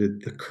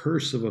exhibited the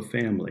curse of a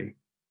family.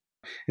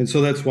 And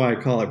so that's why I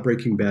call it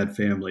Breaking Bad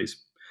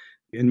families.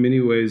 In many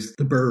ways,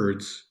 the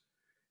birds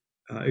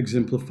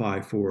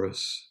exemplify for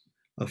us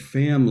a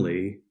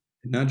family,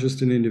 not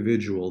just an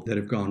individual, that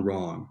have gone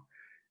wrong.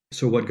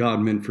 So what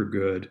God meant for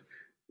good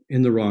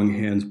in the wrong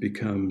hands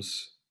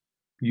becomes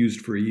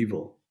used for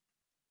evil.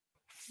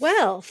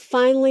 Well,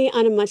 finally,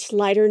 on a much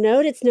lighter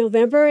note, it's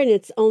November and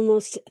it's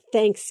almost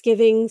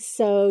Thanksgiving.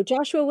 So,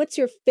 Joshua, what's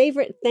your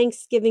favorite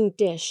Thanksgiving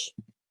dish?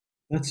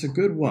 That's a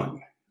good one.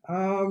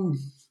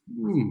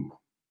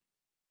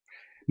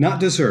 Not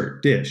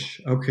dessert, dish.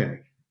 Okay.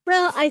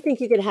 Well, I think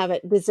you could have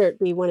it dessert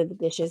be one of the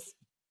dishes.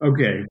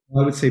 Okay.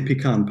 I would say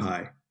pecan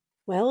pie.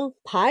 Well,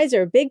 pies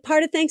are a big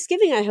part of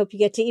Thanksgiving. I hope you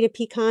get to eat a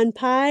pecan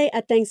pie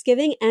at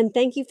Thanksgiving. And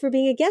thank you for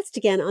being a guest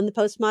again on the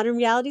Postmodern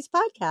Realities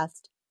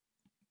podcast.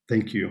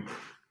 Thank you.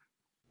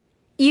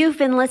 You've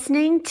been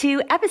listening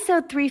to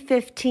episode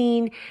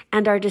 315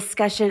 and our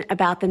discussion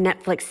about the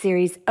Netflix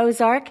series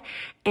Ozark.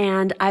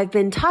 And I've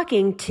been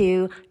talking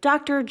to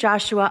Dr.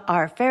 Joshua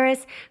R.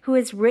 Ferris, who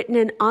has written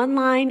an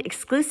online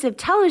exclusive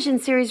television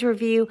series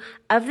review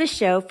of the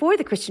show for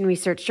the Christian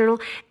Research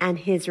Journal. And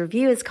his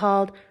review is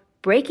called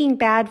Breaking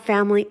Bad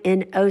Family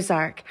in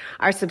Ozark.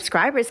 Our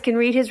subscribers can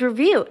read his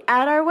review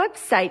at our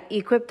website,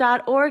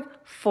 equip.org,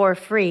 for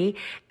free.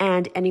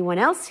 And anyone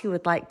else who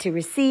would like to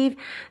receive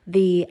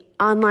the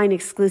online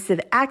exclusive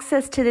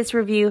access to this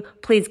review,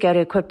 please go to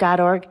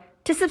equip.org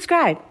to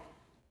subscribe.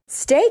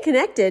 Stay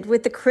connected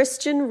with the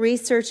Christian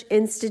Research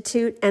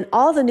Institute and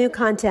all the new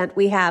content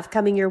we have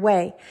coming your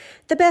way.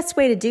 The best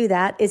way to do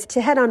that is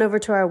to head on over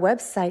to our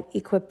website,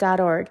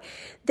 equip.org.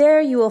 There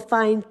you will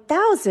find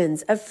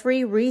thousands of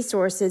free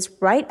resources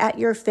right at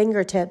your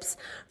fingertips,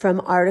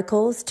 from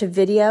articles to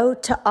video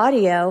to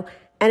audio,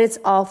 and it's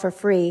all for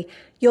free.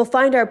 You'll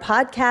find our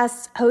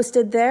podcasts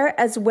hosted there,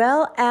 as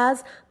well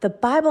as the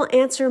Bible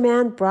Answer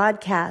Man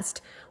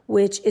broadcast,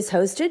 which is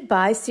hosted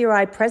by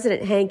CRI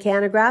President Hank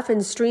Hanegraaff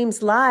and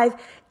streams live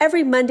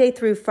every Monday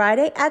through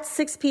Friday at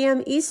 6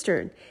 p.m.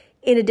 Eastern.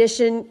 In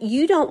addition,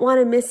 you don't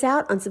want to miss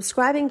out on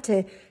subscribing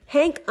to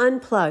Hank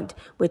Unplugged,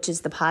 which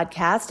is the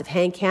podcast of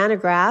Hank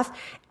Hanegraaff.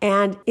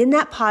 And in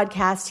that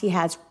podcast, he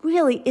has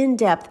really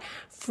in-depth,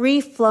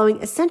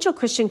 free-flowing, essential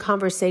Christian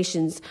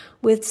conversations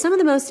with some of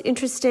the most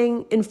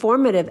interesting,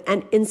 informative,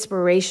 and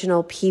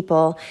inspirational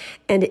people.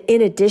 And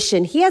in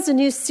addition, he has a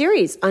new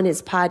series on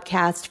his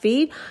podcast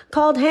feed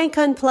called Hank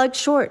Unplugged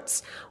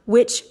Shorts,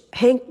 which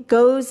Hank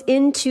goes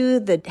into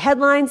the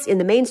headlines in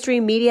the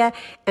mainstream media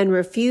and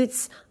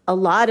refutes a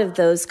lot of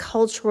those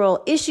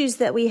cultural issues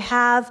that we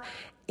have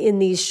in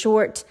these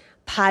short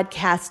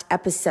podcast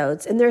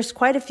episodes. And there's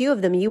quite a few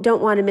of them. You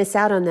don't want to miss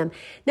out on them.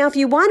 Now, if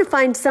you want to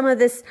find some of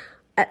this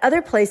at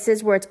other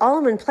places where it's all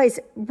in one place,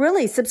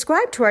 really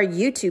subscribe to our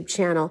YouTube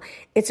channel.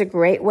 It's a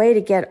great way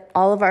to get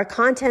all of our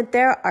content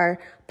there, our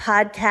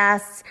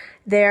podcasts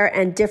there,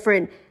 and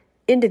different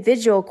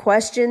individual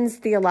questions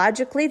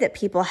theologically that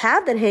people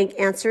have that Hank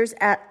answers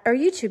at our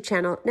YouTube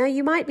channel. Now,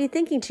 you might be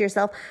thinking to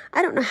yourself,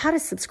 I don't know how to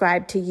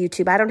subscribe to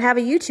YouTube. I don't have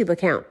a YouTube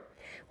account.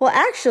 Well,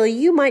 actually,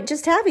 you might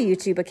just have a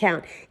YouTube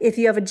account. If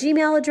you have a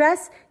Gmail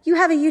address, you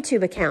have a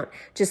YouTube account.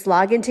 Just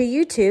log into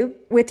YouTube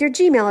with your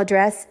Gmail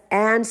address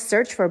and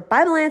search for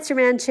Bible Answer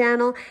Man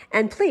channel,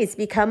 and please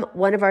become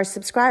one of our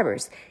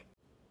subscribers.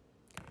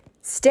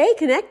 Stay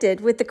connected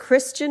with the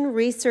Christian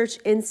Research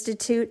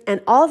Institute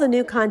and all the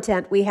new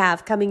content we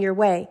have coming your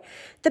way.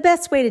 The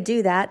best way to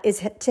do that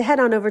is to head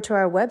on over to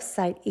our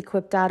website,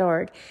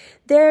 equip.org.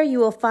 There you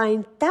will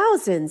find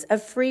thousands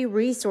of free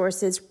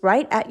resources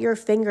right at your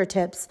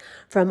fingertips,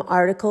 from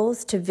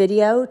articles to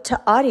video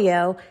to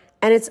audio,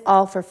 and it's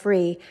all for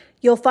free.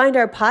 You'll find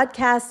our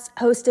podcasts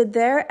hosted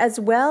there, as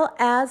well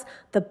as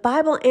the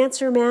Bible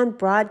Answer Man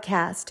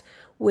broadcast,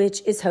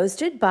 which is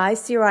hosted by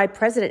CRI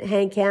President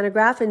Hank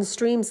Hanegraaff and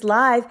streams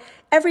live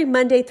every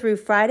Monday through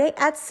Friday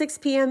at 6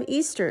 p.m.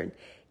 Eastern.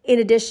 In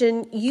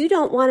addition, you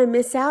don't want to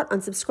miss out on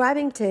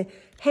subscribing to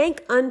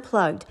Hank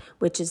Unplugged,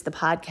 which is the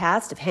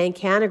podcast of Hank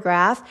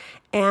Hanegraaff.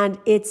 And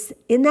it's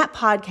in that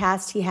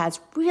podcast, he has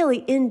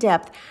really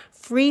in-depth,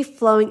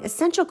 free-flowing,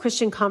 essential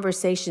Christian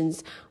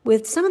conversations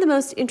with some of the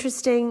most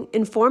interesting,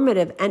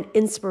 informative, and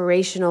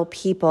inspirational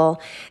people.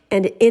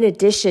 And in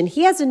addition,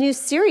 he has a new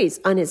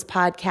series on his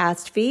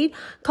podcast feed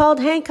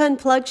called Hank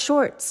Unplugged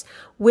Shorts,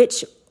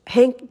 which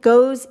Hank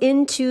goes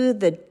into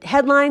the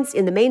headlines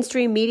in the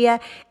mainstream media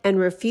and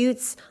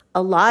refutes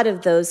a lot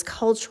of those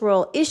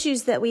cultural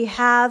issues that we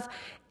have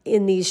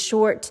in these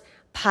short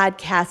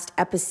podcast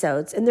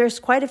episodes. And there's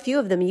quite a few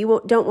of them.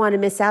 You don't want to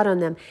miss out on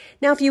them.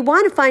 Now, if you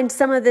want to find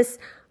some of this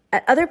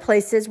at other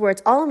places where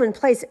it's all in one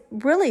place,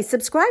 really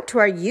subscribe to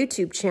our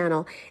YouTube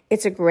channel.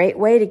 It's a great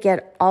way to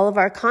get all of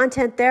our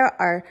content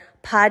there, our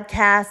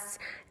podcasts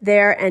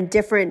there, and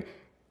different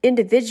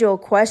individual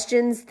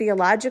questions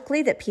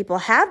theologically that people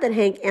have that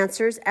Hank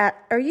answers at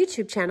our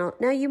YouTube channel.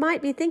 Now, you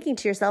might be thinking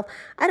to yourself,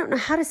 I don't know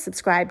how to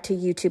subscribe to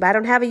YouTube. I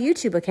don't have a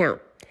YouTube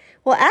account.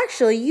 Well,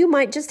 actually, you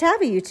might just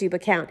have a YouTube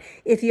account.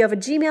 If you have a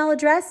Gmail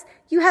address,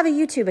 you have a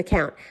YouTube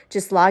account.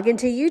 Just log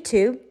into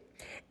YouTube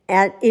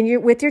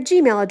with your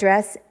Gmail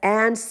address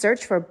and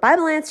search for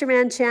Bible Answer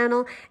Man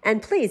channel,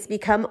 and please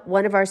become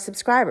one of our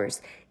subscribers.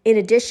 In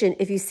addition,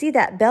 if you see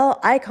that bell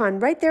icon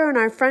right there on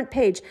our front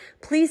page,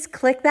 please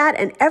click that,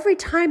 and every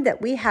time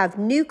that we have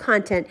new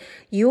content,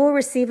 you will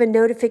receive a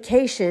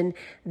notification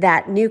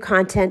that new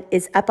content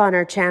is up on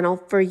our channel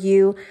for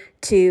you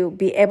to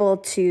be able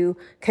to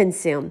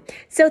consume.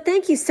 So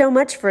thank you so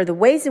much for the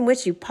ways in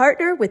which you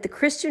partner with the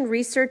Christian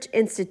Research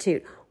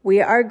Institute.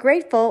 We are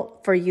grateful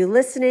for you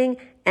listening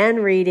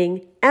and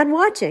reading and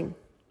watching.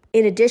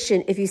 In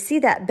addition, if you see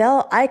that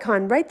bell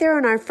icon right there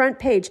on our front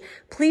page,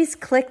 please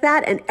click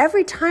that, and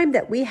every time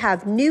that we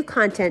have new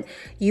content,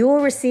 you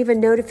will receive a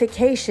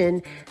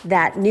notification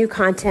that new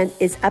content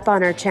is up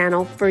on our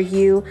channel for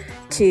you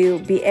to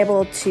be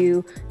able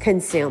to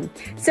consume.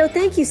 So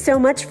thank you so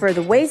much for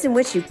the ways in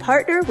which you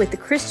partner with the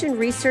Christian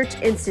Research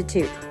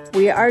Institute.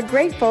 We are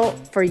grateful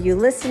for you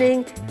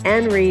listening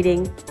and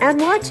reading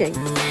and watching.